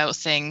feel about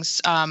things,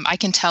 I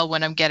can tell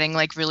when I'm getting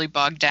like really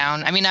bogged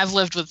down. I mean, I've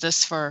lived with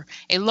this for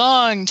a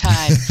long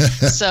time.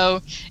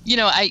 So,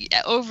 I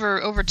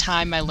over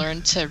time, I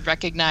learned to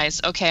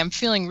recognize, okay, I'm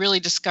feeling really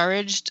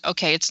discouraged.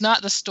 Okay, it's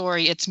not the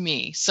story, it's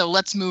me. So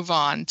let's move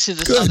on to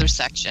this other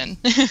section.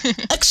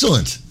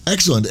 Excellent.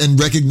 And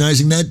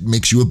recognizing that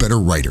makes you a better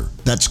writer.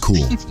 That's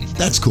cool.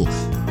 That's cool.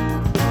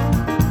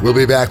 We'll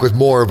be back with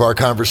more of our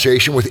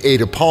conversation with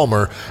Ada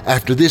Palmer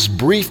after this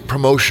brief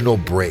promotional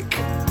break.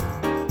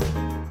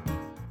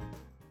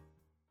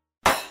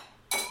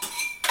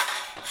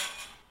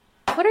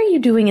 What are you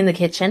doing in the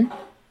kitchen?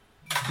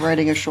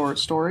 Writing a short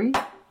story.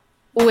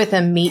 With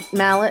a meat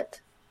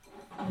mallet?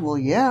 Well,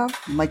 yeah,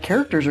 my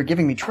characters are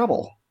giving me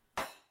trouble.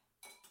 Well,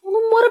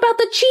 then what about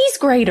the cheese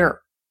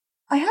grater?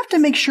 I have to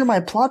make sure my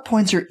plot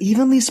points are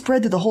evenly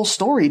spread through the whole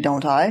story,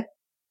 don't I?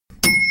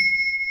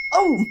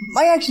 Oh,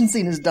 my action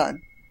scene is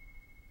done.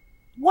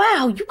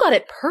 Wow, you got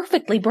it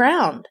perfectly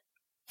browned.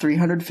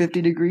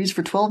 350 degrees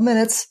for 12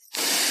 minutes.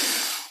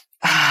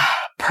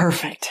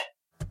 Perfect.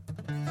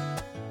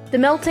 The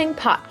Melting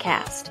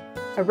Potcast,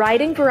 a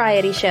writing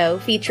variety show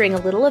featuring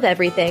a little of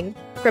everything,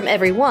 from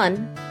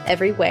everyone,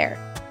 everywhere.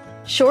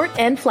 Short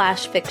and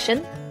flash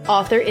fiction,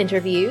 author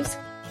interviews,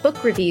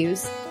 book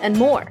reviews, and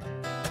more.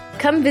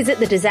 Come visit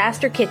the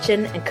Disaster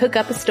Kitchen and cook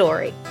up a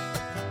story.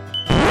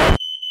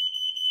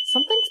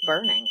 Something's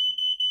burning.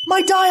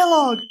 My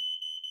dialogue!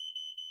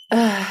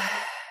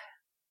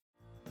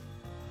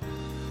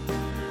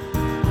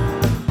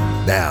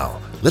 Now,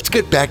 let's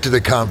get back to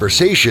the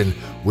conversation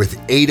with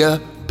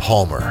Ada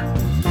Palmer.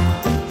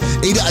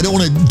 Ada, I don't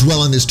want to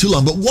dwell on this too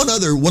long, but one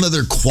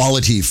other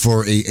quality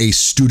for a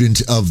student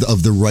of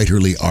the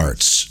writerly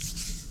arts.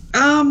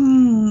 I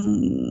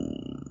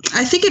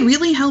think it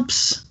really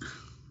helps.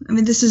 I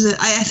mean,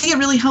 I think it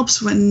really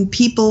helps when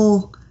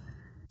people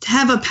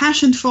have a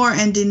passion for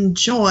and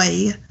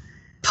enjoy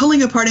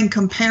pulling apart and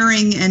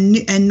comparing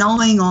and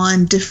gnawing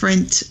on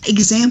different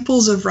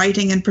examples of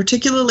writing, and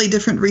particularly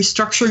different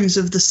restructurings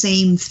of the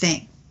same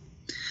thing.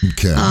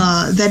 Okay.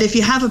 That if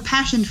you have a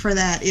passion for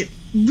that, it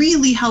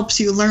really helps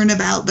you learn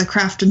about the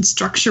craft and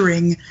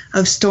structuring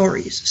of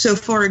stories. So,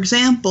 for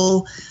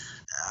example,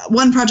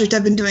 one project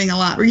I've been doing a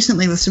lot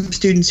recently with some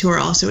students who are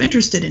also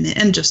interested in it,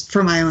 and just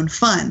for my own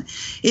fun,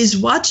 is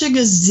watching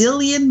a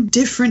zillion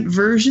different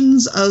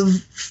versions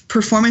of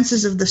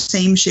performances of the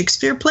same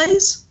Shakespeare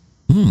plays.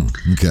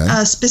 Okay.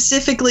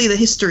 Specifically the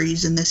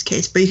histories in this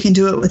case, but you can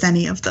do it with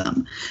any of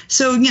them.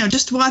 So,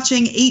 just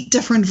watching 8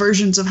 different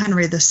versions of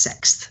Henry VI.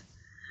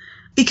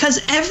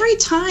 Because every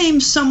time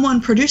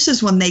someone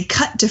produces one, they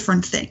cut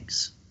different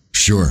things.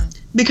 Sure.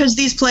 Because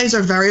these plays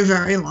are very,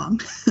 very long.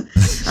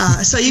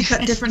 So you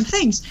cut different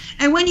things.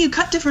 And when you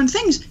cut different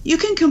things, you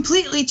can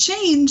completely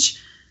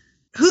change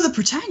who the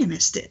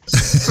protagonist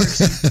is, for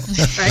example,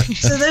 right?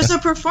 So there's a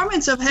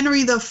performance of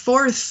Henry IV,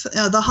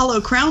 the Hollow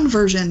Crown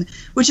version,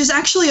 which is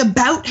actually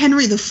about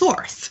Henry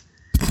IV.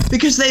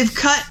 Because they've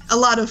cut a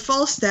lot of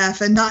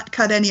Falstaff and not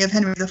cut any of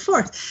Henry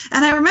IV.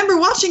 And I remember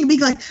watching and being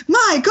like,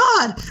 my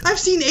God, I've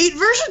seen 8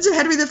 versions of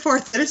Henry IV,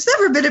 and it's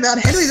never been about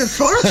Henry IV.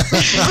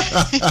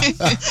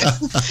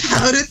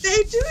 How did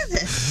they do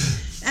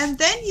this? And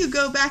then you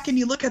go back and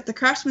you look at the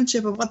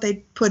craftsmanship of what they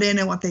put in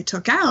and what they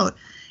took out,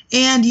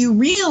 and you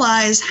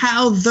realize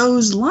how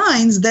those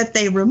lines that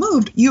they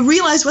removed, you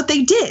realize what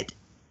they did.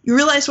 You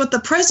realize what the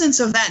presence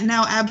of that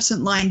now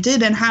absent line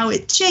did and how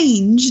it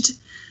changed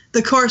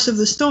the course of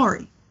the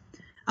story.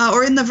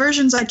 Or in the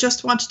versions I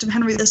just watched of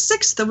Henry VI,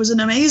 there was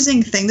an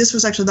amazing thing. This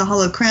was actually the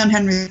Hollow Crown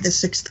Henry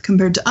VI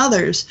compared to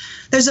others.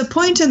 There's a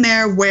point in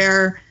there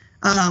where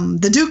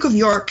the Duke of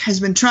York has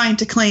been trying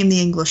to claim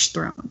the English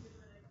throne.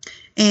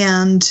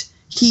 And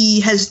he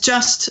has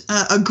just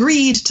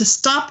agreed to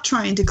stop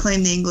trying to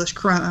claim the English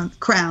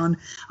crown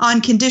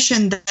on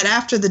condition that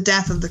after the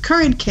death of the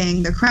current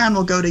king, the crown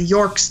will go to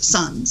York's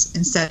sons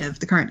instead of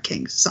the current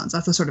king's sons.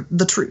 That's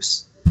the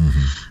truce.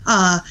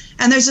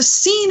 And there's a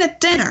scene at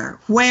dinner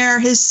where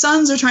his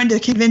sons are trying to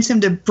convince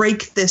him to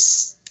break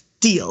this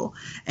deal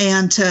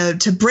and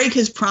to break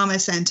his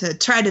promise and to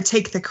try to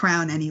take the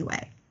crown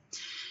anyway.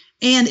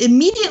 And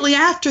immediately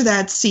after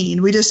that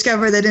scene, we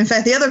discover that, in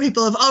fact, the other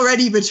people have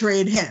already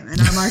betrayed him and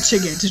are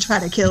marching in to try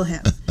to kill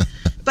him.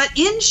 But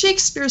in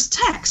Shakespeare's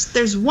text,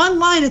 there's one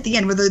line at the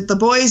end where the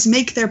boys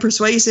make their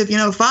persuasive,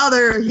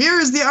 Father, here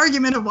is the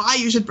argument of why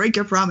you should break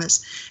your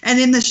promise. And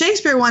in the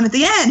Shakespeare one at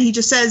the end, he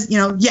just says,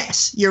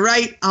 yes, you're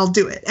right, I'll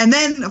do it. And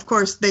then, of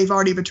course, they've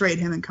already betrayed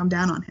him and come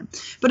down on him.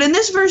 But in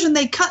this version,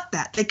 they cut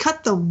that. They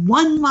cut the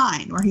one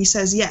line where he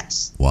says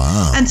yes.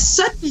 Wow. And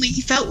suddenly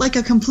he felt like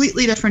a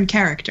completely different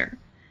character.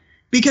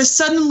 Because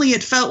suddenly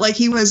it felt like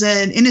he was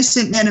an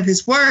innocent man of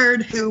his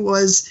word who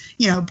was,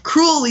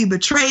 cruelly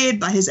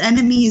betrayed by his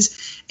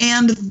enemies.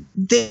 And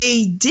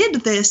they did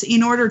this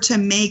in order to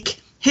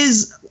make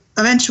his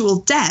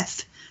eventual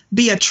death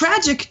be a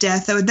tragic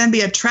death that would then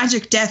be a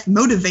tragic death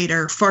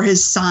motivator for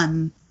his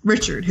son,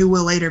 Richard, who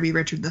will later be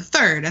Richard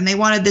III. And they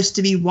wanted this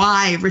to be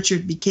why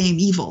Richard became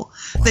evil.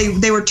 Wow.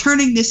 They were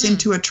turning this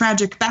into a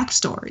tragic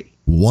backstory.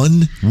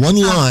 One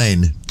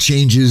line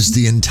changes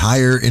the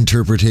entire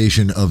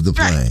interpretation of the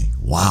play. Right.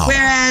 Wow.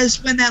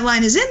 Whereas when that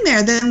line is in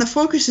there, then the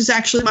focus is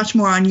actually much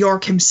more on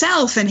York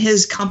himself and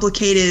his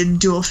complicated,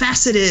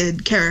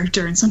 dual-faceted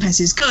character. And sometimes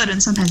he's good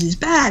and sometimes he's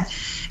bad.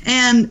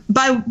 And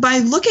by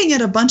looking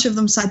at a bunch of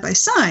them side by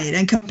side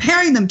and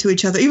comparing them to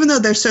each other, even though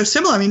they're so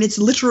similar, it's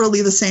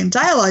literally the same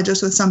dialogue,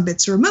 just with some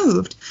bits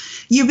removed,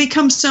 you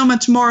become so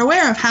much more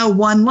aware of how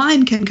one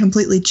line can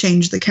completely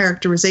change the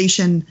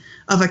characterization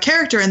of a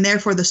character and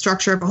therefore the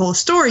structure of a whole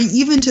story,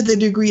 even to the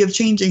degree of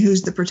changing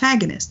who's the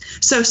protagonist.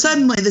 So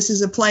suddenly this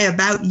is a play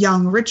about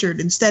young Richard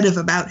instead of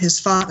about his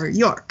father,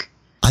 York.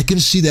 I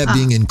can see that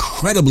being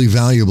incredibly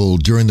valuable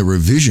during the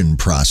revision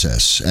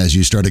process as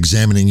you start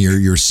examining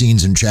your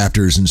scenes and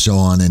chapters and so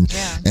on,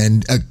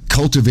 and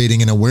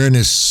cultivating an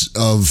awareness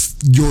of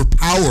your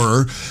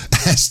power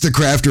as the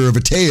crafter of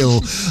a tale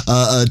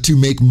to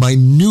make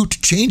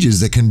minute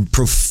changes that can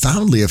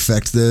profoundly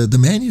affect the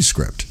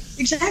manuscript.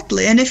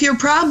 Exactly. And if your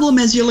problem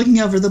as you're looking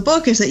over the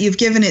book is that you've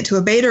given it to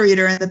a beta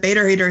reader and the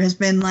beta reader has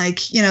been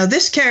like,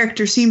 this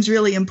character seems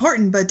really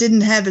important but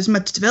didn't have as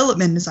much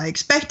development as I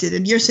expected,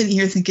 and you're sitting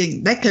here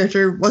thinking that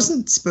character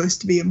wasn't supposed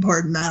to be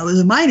important, that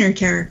was a minor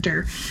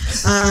character.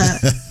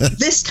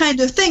 This kind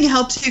of thing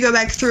helps you go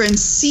back through and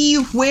see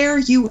where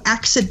you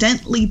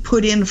accidentally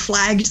put in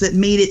flags that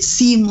made it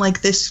seem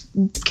like this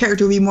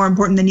character would be more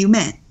important than you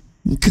meant.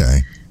 Okay.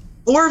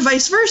 Or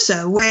vice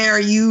versa,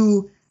 where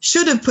you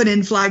should have put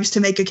in flags to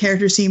make a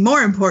character seem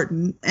more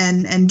important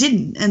and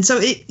didn't. And so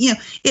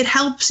it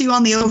helps you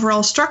on the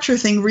overall structure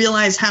thing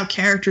realize how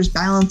characters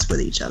balance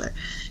with each other.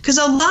 Because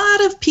a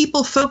lot of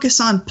people focus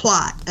on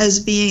plot as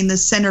being the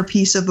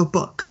centerpiece of a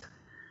book.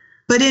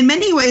 But in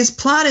many ways,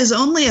 plot is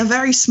only a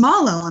very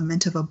small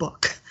element of a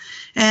book.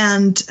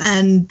 And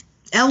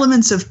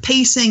elements of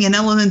pacing and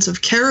elements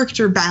of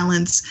character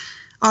balance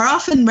are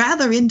often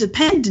rather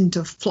independent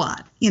of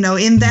plot.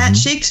 In that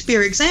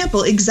Shakespeare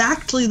example,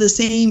 exactly the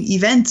same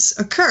events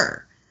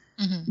occur.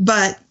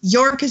 But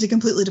York is a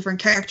completely different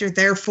character,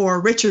 therefore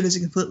Richard is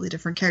a completely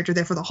different character,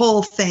 therefore the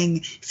whole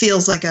thing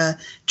feels like a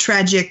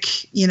tragic,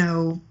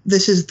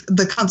 this is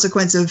the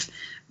consequence of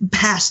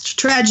past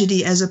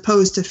tragedy, as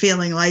opposed to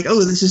feeling like,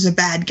 oh, this is a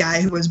bad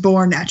guy who was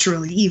born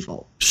naturally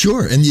evil.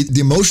 Sure. And the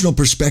emotional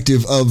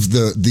perspective of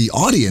the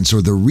audience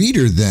or the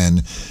reader then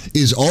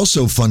is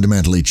also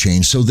fundamentally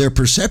changed. So their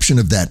perception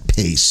of that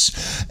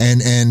pace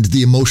and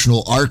the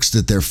emotional arcs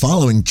that they're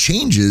following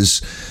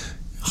changes.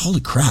 Holy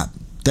crap.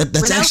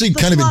 That's Without actually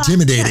the kind plot, of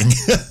intimidating.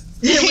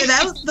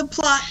 Without the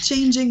plot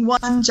changing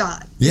one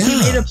jot. Yeah. If you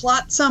made a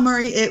plot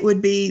summary, it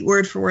would be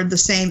word for word the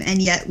same,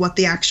 and yet what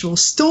the actual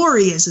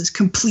story is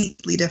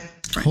completely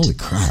different. Holy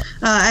crap.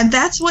 And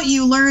that's what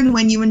you learn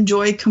when you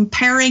enjoy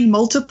comparing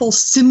multiple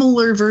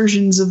similar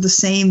versions of the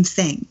same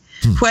thing.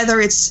 Whether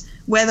it's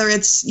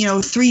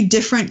 3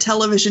 different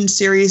television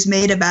series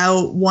made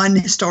about one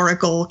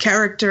historical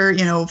character,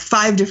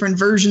 5 different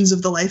versions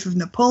of the life of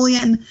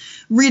Napoleon,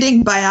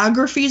 reading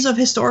biographies of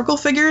historical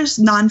figures,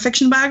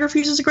 nonfiction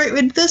biographies is a great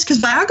way to do this, because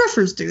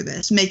biographers do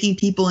this, making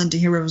people into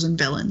heroes and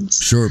villains.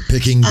 Sure,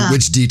 picking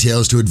which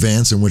details to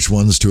advance and which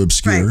ones to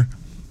obscure. Right.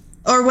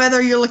 Or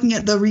whether you're looking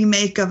at the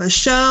remake of a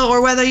show,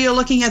 or whether you're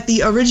looking at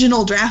the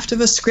original draft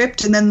of a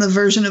script and then the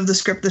version of the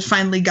script that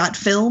finally got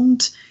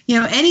filmed.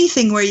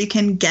 Anything where you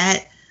can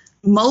get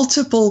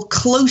multiple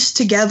close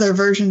together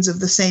versions of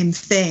the same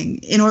thing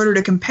in order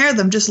to compare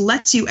them just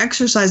lets you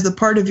exercise the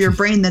part of your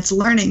brain that's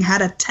learning how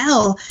to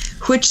tell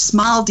which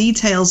small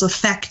details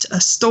affect a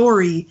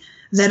story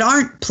that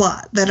aren't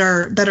plot, that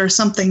are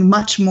something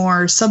much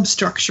more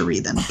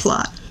substructury than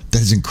plot. That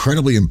is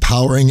incredibly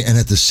empowering and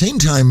at the same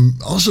time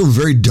also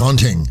very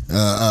daunting.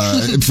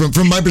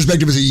 From my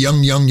perspective as a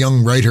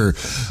young writer,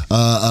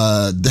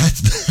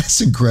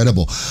 that's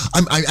incredible.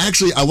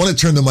 I want to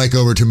turn the mic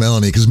over to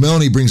Melanie, because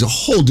Melanie brings a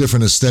whole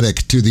different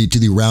aesthetic to the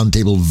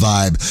roundtable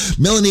vibe.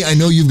 Melanie, I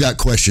know you've got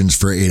questions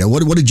for Ada.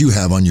 What did you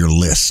have on your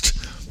list?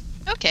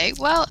 Okay,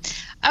 well,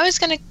 I was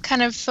going to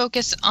kind of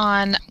focus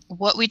on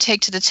what we take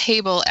to the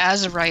table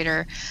as a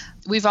writer.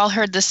 We've all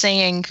heard the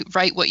saying,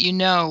 write what you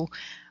know.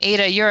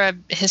 Ada, you're a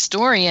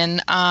historian,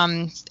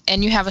 and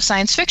you have a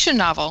science fiction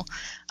novel.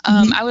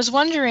 I was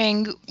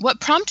wondering what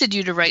prompted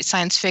you to write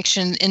science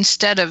fiction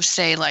instead of,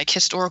 say, like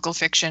historical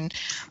fiction.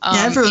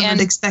 Everyone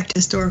would expect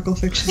historical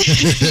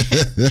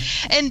fiction.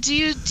 And do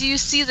you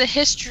see the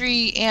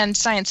history and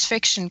science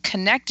fiction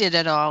connected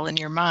at all in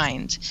your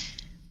mind?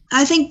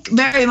 I think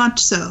very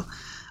much so.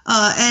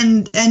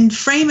 And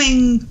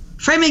framing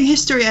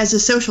history as a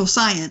social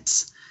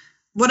science.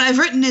 What I've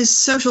written is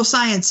social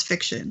science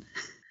fiction,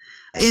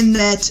 in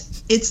that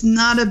it's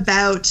not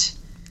about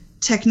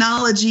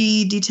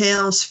technology,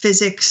 details,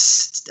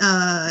 physics,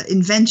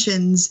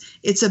 inventions.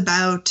 It's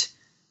about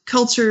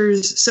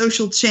cultures,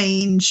 social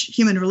change,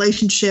 human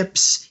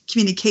relationships,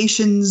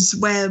 communications,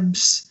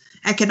 webs,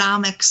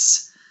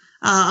 economics,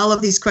 all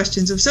of these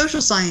questions of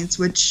social science,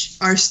 which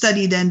are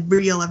studied and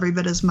real every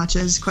bit as much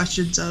as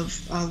questions of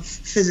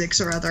physics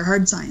or other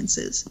hard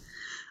sciences.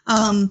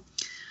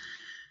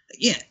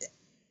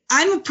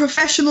 I'm a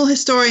professional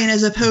historian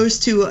as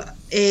opposed to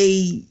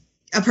a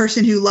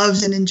person who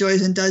loves and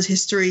enjoys and does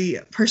history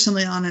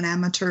personally on an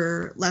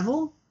amateur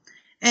level.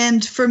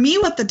 And for me,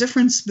 what the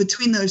difference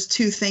between those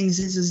two things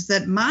is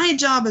that my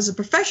job as a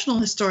professional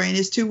historian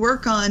is to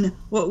work on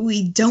what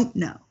we don't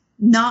know,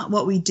 not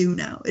what we do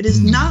know. It is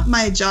not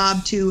my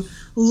job to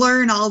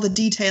learn all the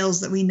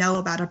details that we know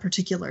about a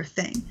particular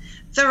thing.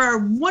 There are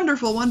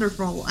wonderful,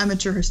 wonderful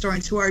amateur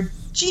historians who are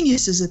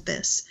geniuses at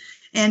this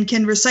and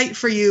can recite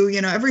for you,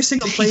 every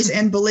single place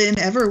Anne Boleyn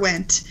ever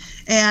went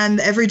and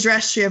every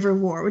dress she ever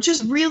wore, which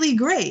is really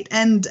great.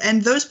 And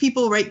those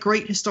people write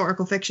great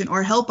historical fiction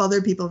or help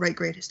other people write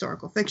great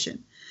historical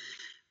fiction.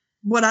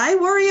 What I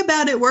worry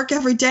about at work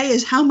every day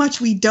is how much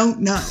we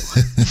don't know.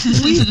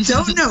 We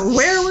don't know.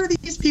 Where were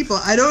these people?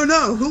 I don't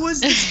know. Who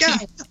was this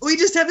guy? We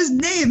just have his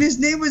name. His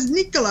name was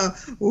Niccolo.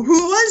 Who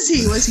was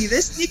he? Was he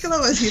this Niccolo?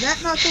 Was he that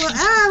Niccolo?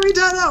 We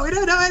don't know. We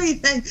don't know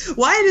anything.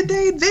 Why did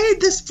they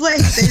invade this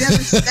place? They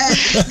never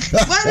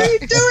said. What are you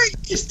doing,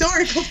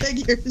 historical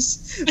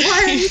figures?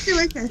 Why are you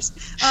doing this?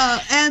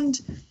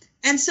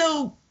 And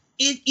so,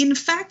 in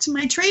fact,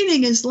 my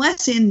training is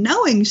less in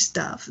knowing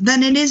stuff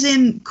than it is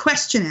in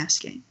question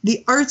asking,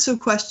 the arts of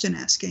question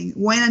asking.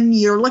 When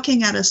you're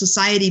looking at a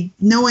society,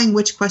 knowing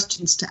which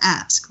questions to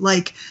ask,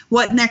 like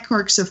what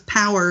networks of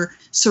power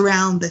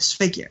surround this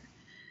figure.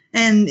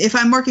 And if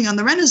I'm working on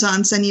the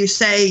Renaissance and you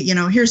say,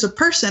 here's a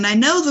person, I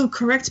know the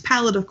correct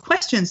palette of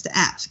questions to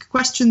ask.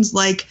 Questions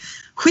like,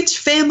 which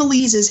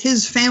families is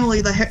his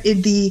family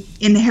the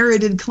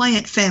inherited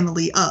client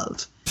family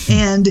of?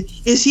 And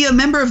is he a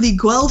member of the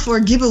Guelph or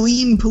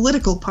Ghibelline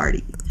political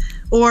party?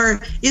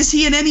 Or is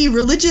he in any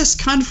religious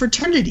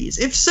confraternities?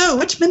 If so,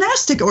 which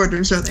monastic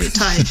orders are they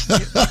tied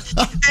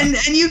to?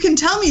 and you can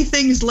tell me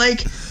things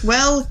like,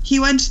 well, he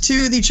went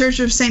to the Church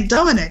of St.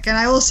 Dominic, and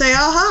I will say,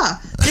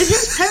 aha, did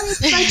his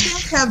parents by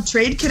chance have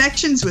trade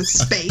connections with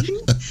Spain?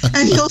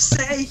 And you'll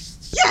say,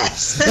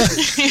 yes!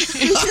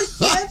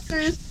 The answer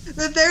is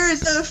that there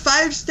is a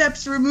 5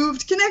 steps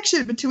removed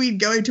connection between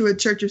going to a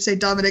Church of St.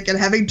 Dominic and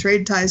having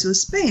trade ties with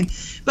Spain.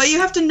 But you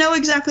have to know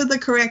exactly the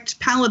correct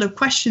palette of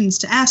questions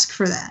to ask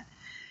for that.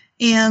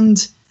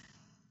 And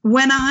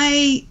when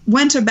I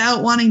went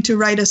about wanting to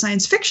write a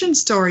science fiction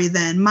story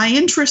then, my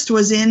interest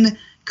was in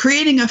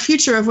creating a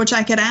future of which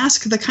I could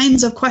ask the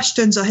kinds of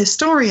questions a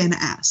historian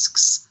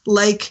asks.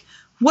 Like,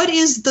 what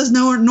is the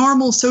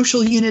normal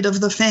social unit of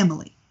the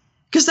family?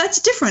 Because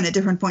that's different at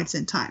different points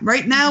in time.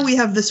 Right now, we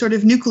have the sort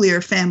of nuclear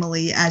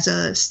family as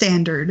a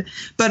standard.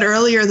 But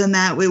earlier than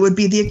that, it would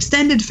be the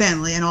extended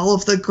family, and all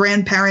of the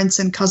grandparents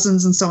and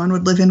cousins and so on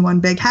would live in one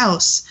big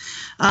house.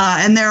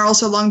 And there are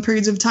also long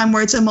periods of time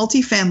where it's a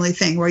multi-family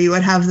thing, where you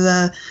would have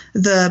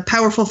the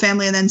powerful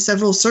family and then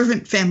several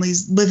servant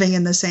families living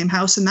in the same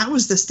house. And that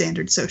was the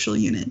standard social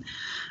unit.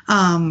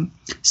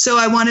 So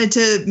I wanted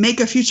to make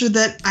a future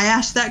that I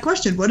asked that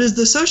question. What is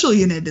the social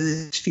unit in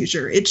this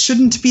future? It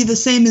shouldn't be the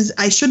same as,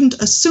 I shouldn't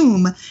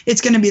assume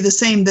it's going to be the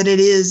same that it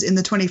is in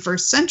the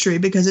 21st century,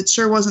 because it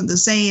sure wasn't the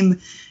same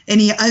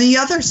any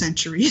other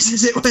centuries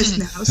as it was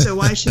now. So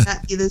why should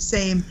that be the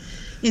same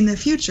in the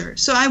future?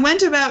 So I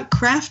went about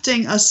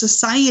crafting a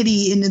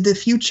society in the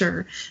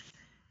future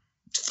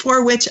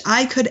for which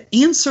I could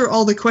answer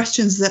all the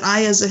questions that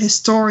I as a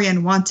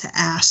historian want to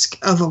ask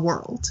of a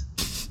world.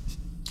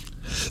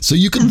 So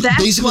you can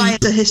that's basically... why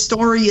it's a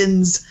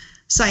historian's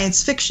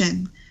science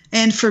fiction.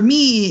 And for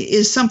me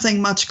is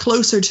something much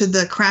closer to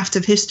the craft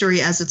of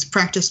history as it's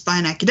practiced by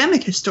an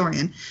academic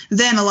historian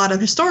than a lot of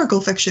historical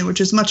fiction,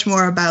 which is much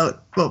more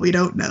about what we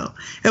don't know.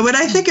 And when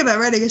I think about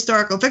writing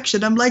historical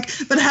fiction, I'm like,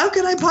 but how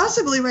could I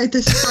possibly write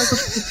this historical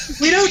fiction?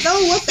 We don't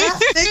know what that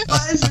thing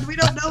was, and we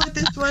don't know what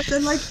this was.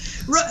 And like,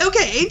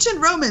 okay, ancient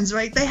Romans,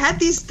 right? They had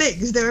these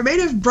things. They were made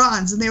of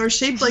bronze, and they were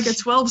shaped like a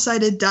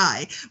 12-sided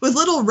die with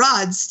little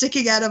rods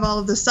sticking out of all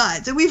of the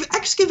sides. And we've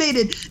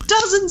excavated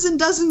dozens and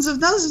dozens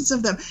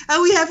of them,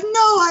 and we have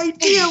no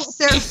idea what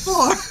they're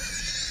for.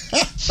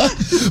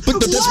 But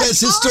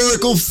that's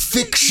historical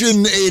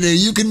fiction, Ada.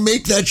 You can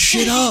make that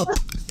shit up.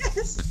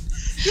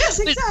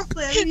 Yes,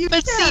 exactly. I mean, you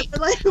can. But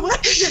like,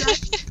 what is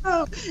it? I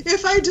know.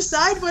 If I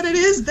decide what it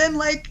is, then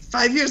like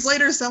 5 years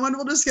later, someone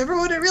will discover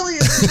what it really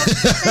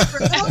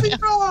is. I'll be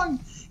wrong.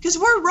 Because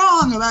we're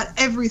wrong about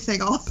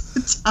everything all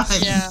the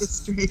time in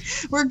history.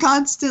 We're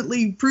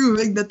constantly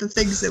proving that the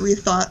things that we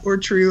thought were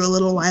true a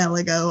little while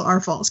ago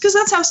are false. Because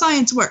that's how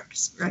science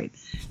works, right?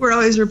 We're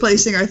always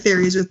replacing our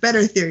theories with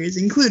better theories,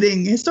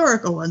 including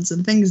historical ones,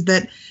 and things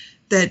that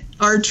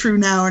are true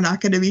now are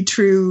not going to be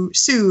true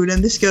soon.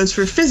 And this goes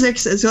for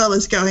physics as well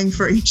as going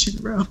for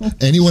ancient Rome.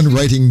 Anyone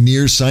writing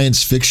near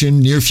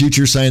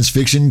future science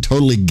fiction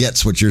totally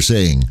gets what you're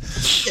saying.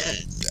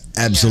 Yes.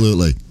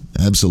 Absolutely.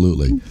 Yeah.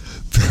 Absolutely.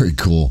 Very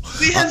cool.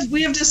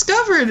 We have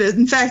discovered,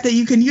 in fact, that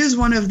you can use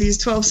one of these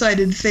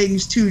 12-sided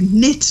things to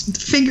knit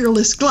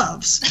fingerless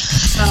gloves.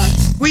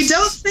 We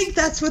don't think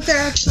that's what they're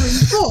actually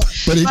for.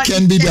 But it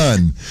can be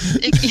done.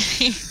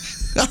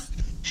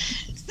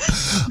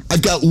 I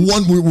got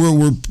one.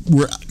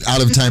 We're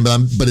out of time,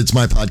 but it's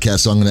my podcast,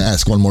 so I'm going to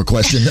ask one more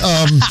question.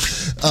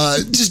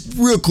 Just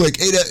real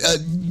quick, Ada,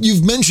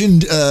 you've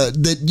mentioned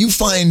that you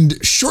find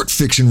short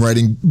fiction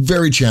writing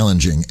very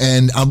challenging,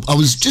 and I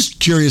was just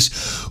curious,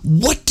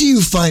 what do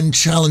you find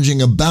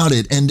challenging about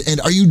it, and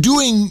are you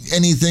doing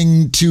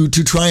anything to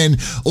try and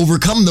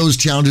overcome those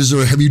challenges,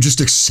 or have you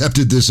just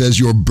accepted this as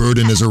your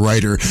burden as a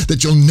writer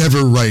that you'll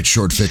never write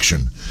short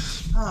fiction?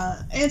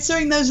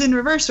 Answering those in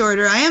reverse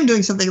order, I am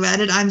doing something about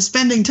it. I'm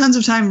spending tons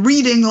of time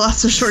reading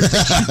lots of short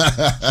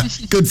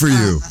fiction. Good for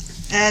you.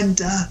 And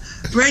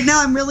right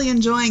now I'm really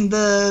enjoying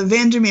the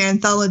Vandermeer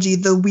anthology,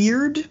 The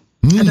Weird.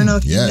 I don't know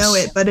if you know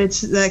it, but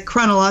it's the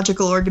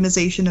chronological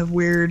organization of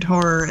weird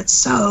horror. It's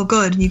so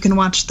good. You can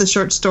watch the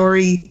short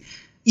story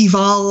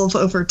evolve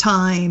over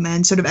time,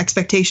 and sort of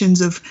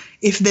expectations of,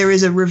 if there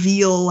is a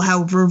reveal,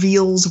 how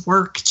reveals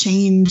work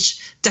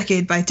change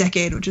decade by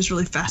decade, which is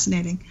really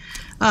fascinating.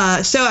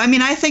 So, I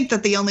mean, I think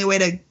that the only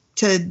way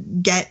to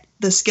get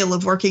the skill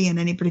of working in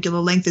any particular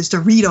length is to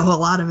read a whole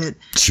lot of it.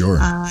 Sure.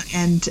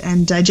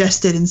 And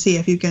digest it and see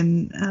if you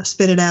can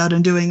spit it out,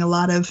 and doing a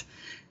lot of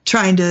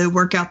trying to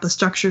work out the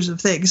structures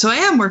of things. So I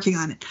am working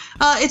on it.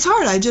 It's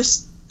hard.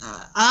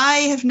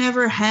 I have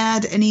never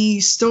had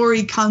any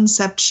story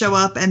concept show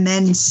up and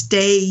then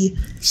stay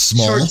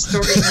small. Short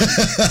story.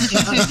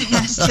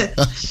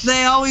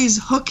 They always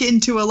hook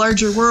into a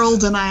larger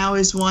world, and I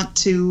always want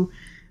to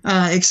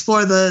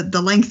explore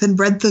the length and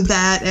breadth of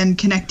that and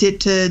connect it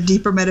to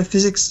deeper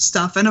metaphysics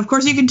stuff. And of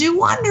course, you can do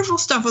wonderful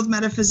stuff with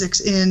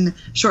metaphysics in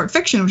short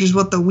fiction, which is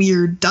what the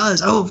Weird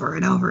does over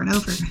and over and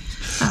over.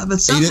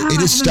 But somehow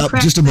Ada, stop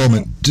just a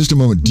moment. Just a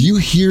moment. Do you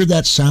hear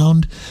that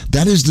sound?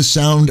 That is the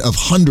sound of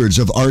hundreds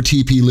of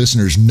RTP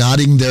listeners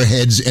nodding their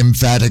heads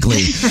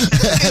emphatically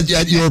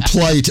at your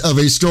plight of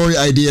a story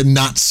idea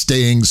not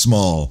staying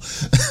small.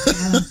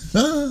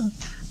 Yeah.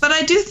 But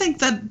I do think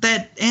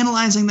that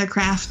analyzing the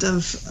craft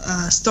of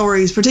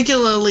stories,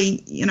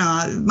 particularly,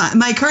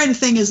 my current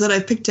thing is that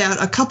I've picked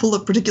out a couple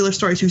of particular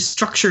stories whose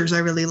structures I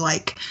really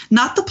like.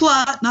 Not the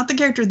plot, not the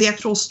character, the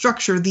actual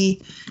structure,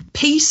 the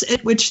pace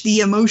at which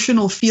the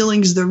emotional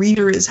feelings the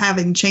reader is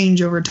having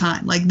change over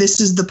time. Like, this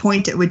is the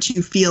point at which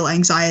you feel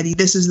anxiety.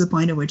 This is the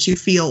point at which you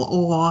feel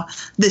awe.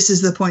 This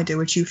is the point at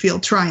which you feel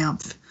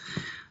triumph.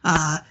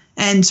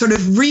 And sort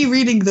of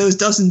rereading those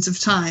dozens of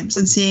times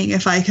and seeing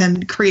if I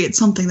can create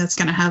something that's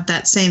going to have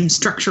that same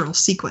structural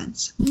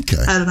sequence.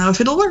 Okay. I don't know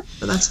if it'll work,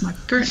 but that's my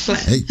current plan.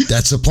 Hey,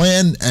 that's a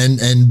plan,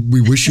 and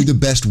we wish you the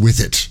best with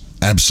it.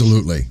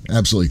 Absolutely.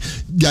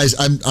 Guys,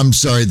 I'm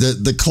sorry.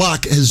 The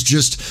clock has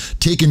just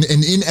taken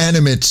an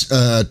inanimate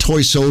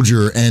toy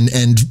soldier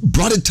and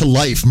brought it to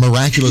life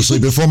miraculously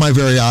before my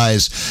very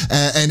eyes,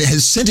 and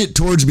has sent it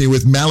towards me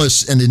with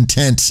malice and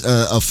intent,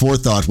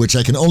 aforethought, which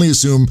I can only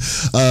assume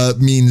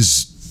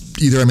means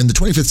either I'm in the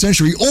 25th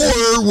century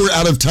or we're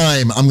out of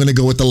time. I'm going to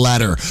go with the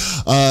latter.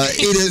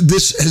 Ada,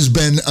 this has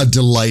been a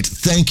delight.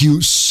 Thank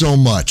you so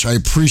much. I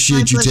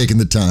appreciate you taking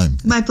the time.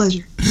 My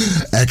pleasure.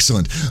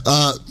 Excellent.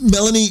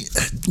 Melanie,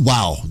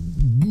 wow.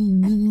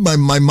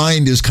 My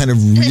mind is kind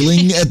of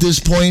reeling at this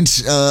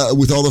point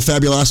with all the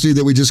fabulosity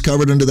that we just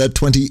covered under that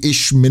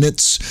 20-ish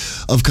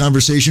minutes of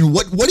conversation.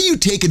 What are you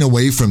taking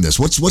away from this?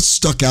 What's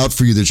stuck out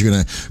for you that you're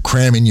going to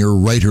cram in your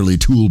writerly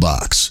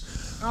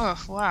toolbox?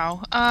 Oh,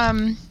 wow.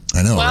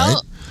 I know, right?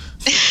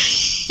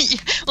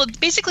 Well,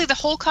 basically the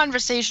whole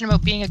conversation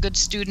about being a good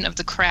student of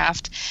the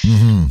craft,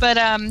 but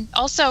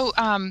also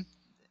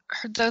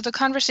the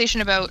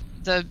conversation about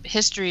the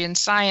history and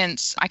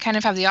science. I kind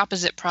of have the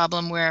opposite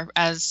problem,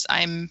 whereas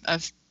I'm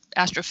an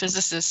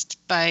astrophysicist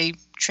by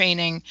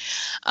training,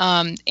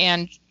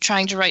 and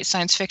trying to write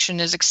science fiction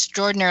is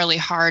extraordinarily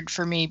hard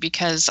for me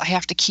because I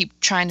have to keep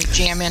trying to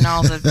jam in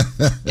all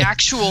the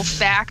actual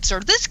facts, or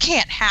this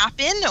can't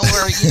happen,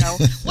 or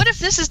what if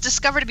this is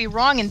discovered to be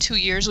wrong in 2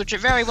 years, which it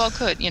very well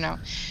could,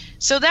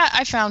 So that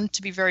I found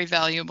to be very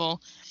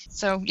valuable.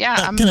 So yeah,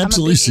 I'm a big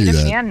Ada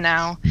fan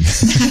now.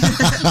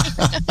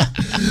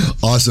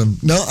 Awesome.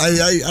 No,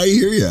 I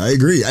hear you. I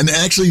agree. And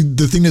actually,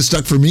 the thing that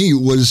stuck for me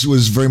was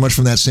very much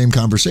from that same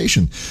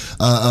conversation.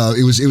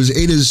 It was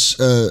Ada's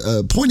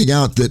pointing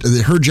out that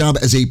her job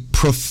as a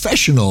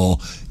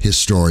professional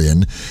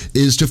historian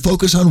is to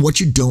focus on what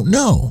you don't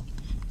know.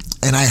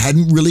 And I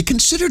hadn't really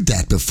considered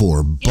that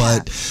before,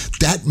 but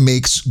that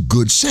makes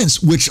good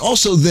sense, which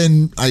also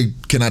then I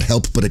cannot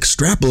help but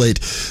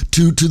extrapolate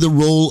to the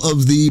role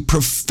of the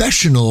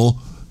professional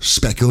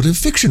speculative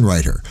fiction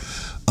writer.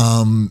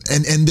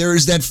 And there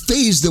is that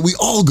phase that we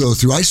all go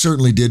through. I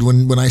certainly did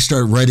when I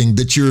started writing,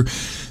 that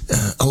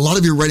a lot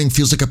of your writing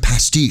feels like a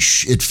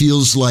pastiche. It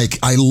feels like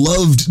I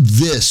loved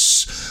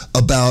this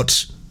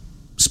about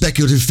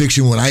speculative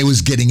fiction when I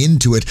was getting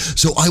into it,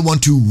 so I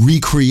want to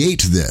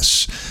recreate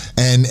this.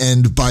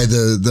 And by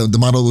the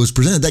model that was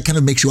presented, that kind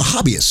of makes you a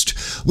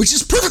hobbyist, which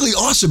is perfectly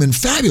awesome and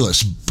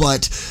fabulous.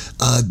 But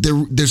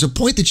there's a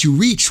point that you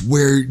reach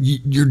where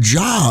your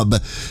job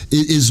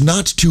is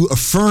not to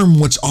affirm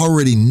what's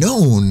already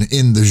known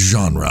in the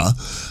genre,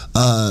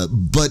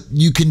 but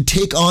you can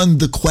take on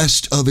the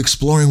quest of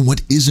exploring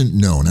what isn't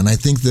known. And I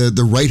think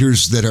the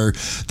writers that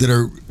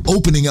are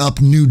opening up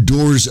new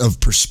doors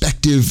of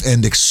perspective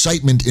and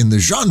excitement in the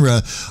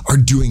genre are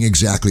doing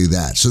exactly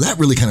that. So that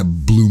really kind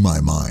of blew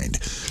my mind.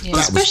 Yeah.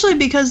 Well, especially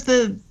because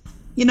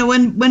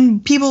when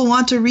people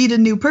want to read a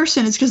new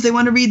person, it's because they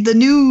want to read the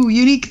new,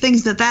 unique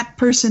things that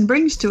person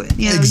brings to it.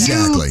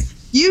 Exactly.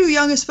 You,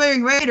 young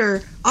aspiring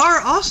writer,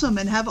 are awesome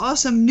and have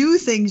awesome new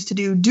things to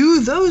do.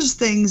 Do those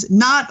things,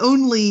 not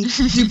only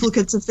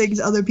duplicates of things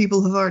other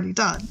people have already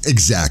done.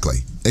 Exactly.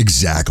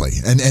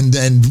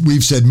 And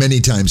we've said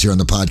many times here on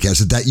the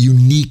podcast that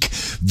unique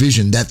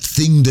vision, that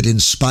thing that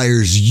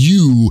inspires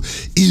you,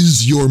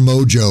 is your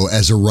mojo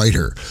as a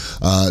writer.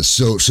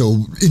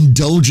 So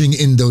indulging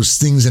in those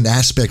things and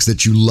aspects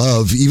that you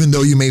love, even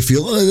though you may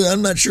feel,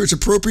 I'm not sure it's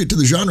appropriate to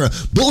the genre.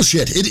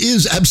 Bullshit. It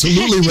is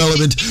absolutely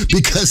relevant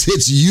because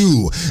it's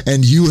you,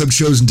 and you have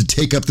chosen to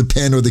take up the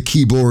pen or the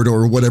keyboard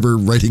or whatever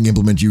writing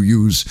implement you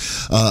use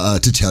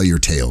to tell your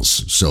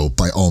tales. So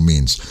by all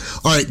means.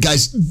 All right,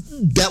 guys,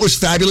 that was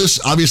fabulous.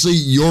 Obviously,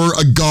 you're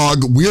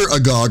agog. We're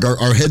agog.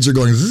 Our heads are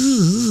going.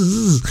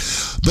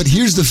 But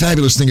here's the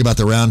fabulous thing about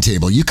the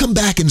roundtable. You come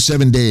back in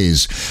 7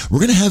 days. We're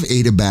going to have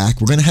Ada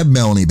back. We're going to have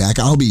Melanie back.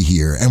 I'll be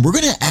here. And we're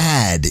going to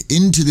add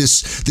into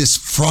this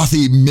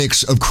frothy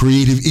mix of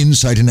creative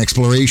insight and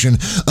exploration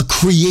a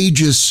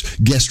courageous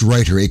guest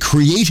writer, a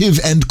creative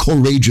and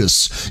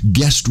courageous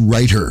guest writer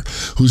writer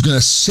who's going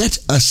to set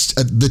us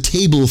at the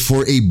table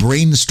for a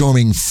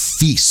brainstorming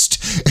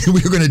feast. And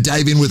we're going to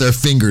dive in with our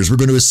fingers. We're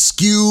going to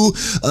eschew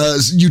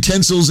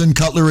utensils and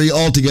cutlery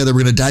all together.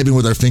 We're going to dive in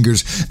with our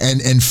fingers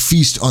and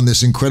feast on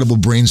this incredible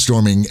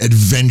brainstorming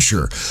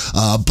adventure.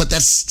 But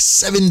that's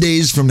 7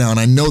 days from now, and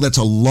I know that's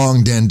a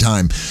long damn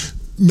time.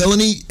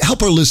 Melanie,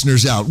 help our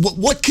listeners out.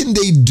 What can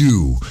they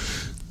do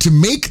to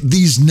make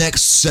these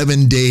next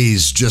 7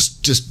 days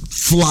just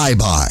fly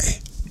by?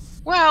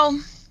 Well,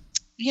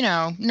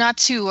 not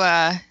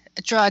to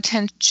draw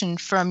attention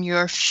from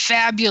your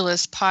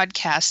fabulous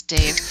podcast,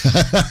 Dave,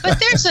 but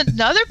there's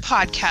another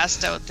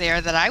podcast out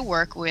there that I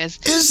work with.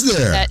 Is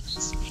there?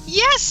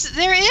 Yes,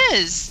 there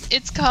is.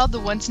 It's called the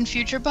Once and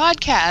Future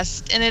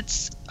Podcast, and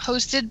it's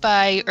hosted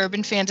by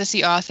urban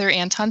fantasy author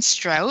Anton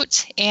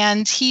Strout,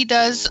 and he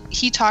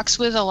talks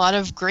with a lot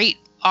of great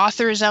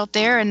authors out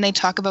there, and they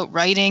talk about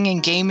writing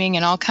and gaming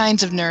and all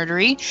kinds of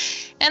nerdery.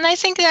 And I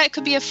think that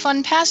could be a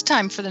fun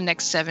pastime for the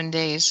next 7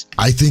 days.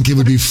 I think it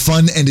would be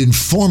fun and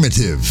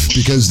informative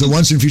because the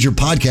Once and Future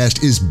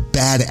Podcast is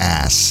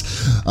badass.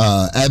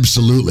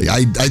 Absolutely.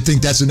 I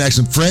think that's an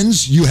excellent.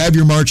 Friends, you have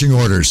your marching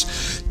orders.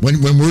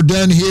 When we're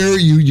done here,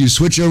 you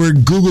switch over,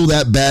 Google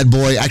that bad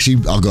boy.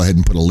 Actually, I'll go ahead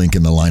and put a link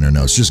in the liner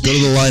notes. Just go to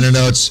the liner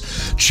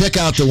notes, check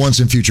out the Once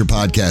and Future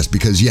Podcast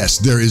because, yes,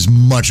 there is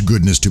much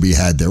goodness to be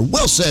had there.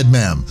 Well said,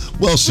 ma'am.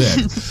 Well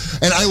said.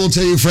 And I will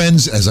tell you,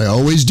 friends, as I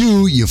always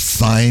do, you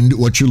find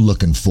what you're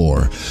looking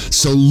for.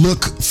 So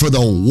look for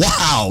the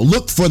wow.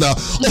 Look for the,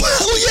 oh,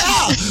 hell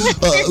yeah.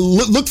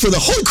 Look for the,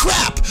 holy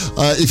crap.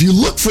 If you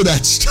look for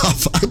that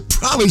stuff, I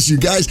promise you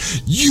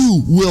guys,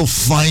 you will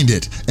find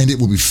it, and it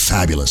will be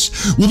fabulous.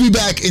 We'll be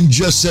back in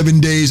just 7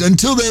 days.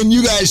 Until then,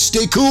 you guys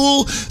stay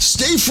cool,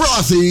 stay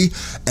frothy,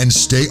 and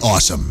stay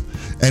awesome.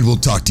 And we'll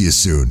talk to you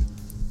soon.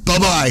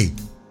 Bye-bye.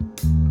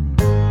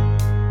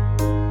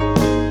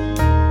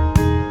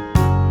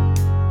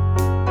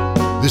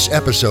 This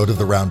episode of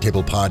the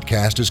Roundtable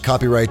Podcast is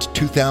copyright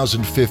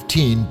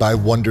 2015 by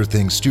Wonder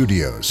Thing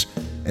Studios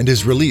and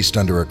is released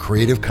under a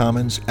Creative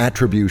Commons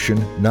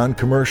Attribution,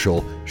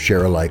 Non-Commercial,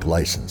 Share-alike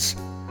license.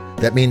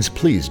 That means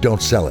please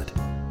don't sell it,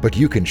 but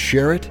you can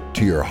share it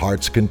to your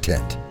heart's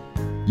content.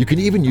 You can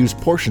even use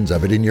portions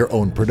of it in your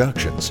own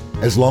productions,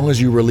 as long as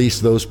you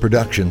release those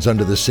productions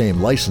under the same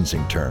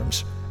licensing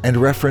terms and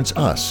reference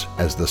us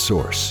as the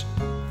source.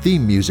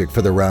 Theme music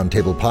for the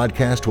Roundtable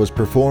Podcast was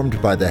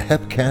performed by the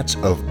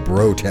Hepcats of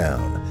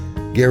Brotown,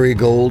 Gary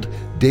Gold,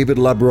 David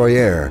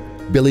Labroyere,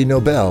 Billy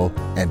Nobel,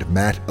 and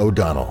Matt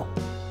O'Donnell.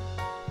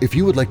 If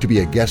you would like to be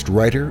a guest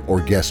writer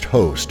or guest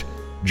host,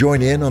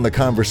 join in on the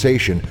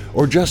conversation,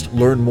 or just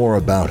learn more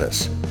about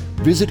us,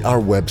 visit our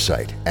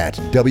website at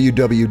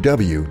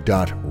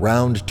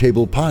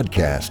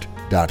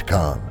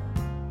www.roundtablepodcast.com.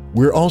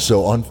 We're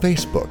also on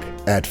Facebook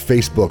at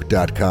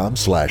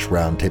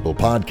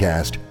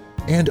facebook.com/roundtablepodcast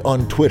and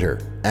on Twitter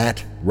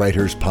at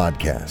Writers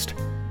Podcast.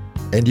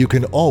 And you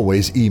can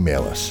always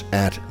email us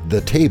at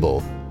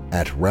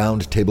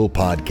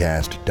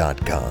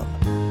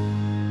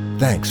thetable@roundtablepodcast.com.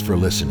 Thanks for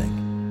listening.